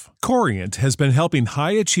life. Corient has been helping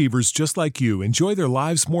high achievers just like you enjoy their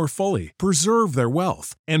lives more fully, preserve their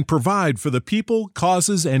wealth, and provide for the people,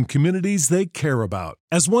 causes, and communities they care about.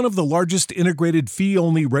 As one of the largest integrated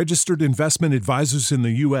fee-only registered investment advisors in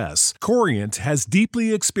the U.S., Corient has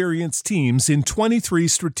deeply experienced teams in 23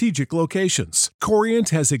 strategic locations. Corient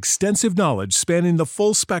has extensive knowledge spanning the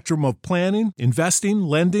full spectrum of planning, investing,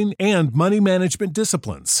 lending, and money management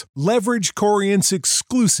disciplines. Leverage Corient's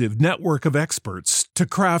exclusive network of experts to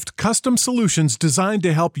craft custom solutions designed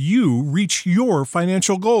to help you reach your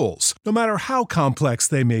financial goals, no matter how complex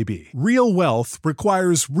they may be. Real wealth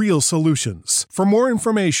requires real solutions. For more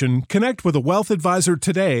information, connect with a wealth advisor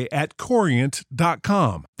today at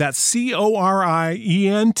Corient.com. That's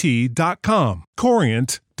Corient.com.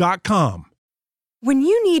 Corient.com. When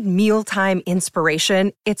you need mealtime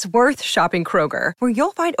inspiration, it's worth shopping Kroger, where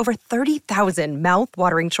you'll find over 30,000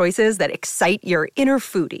 mouth-watering choices that excite your inner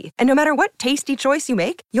foodie. And no matter what tasty choice you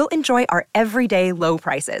make, you'll enjoy our everyday low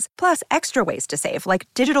prices, plus extra ways to save, like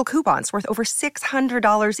digital coupons worth over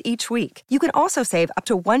 $600 each week. You can also save up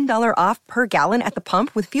to $1 off per gallon at the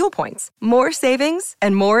pump with fuel points. More savings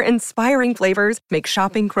and more inspiring flavors make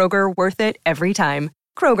shopping Kroger worth it every time.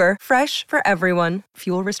 Kroger, fresh for everyone.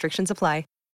 Fuel restrictions apply.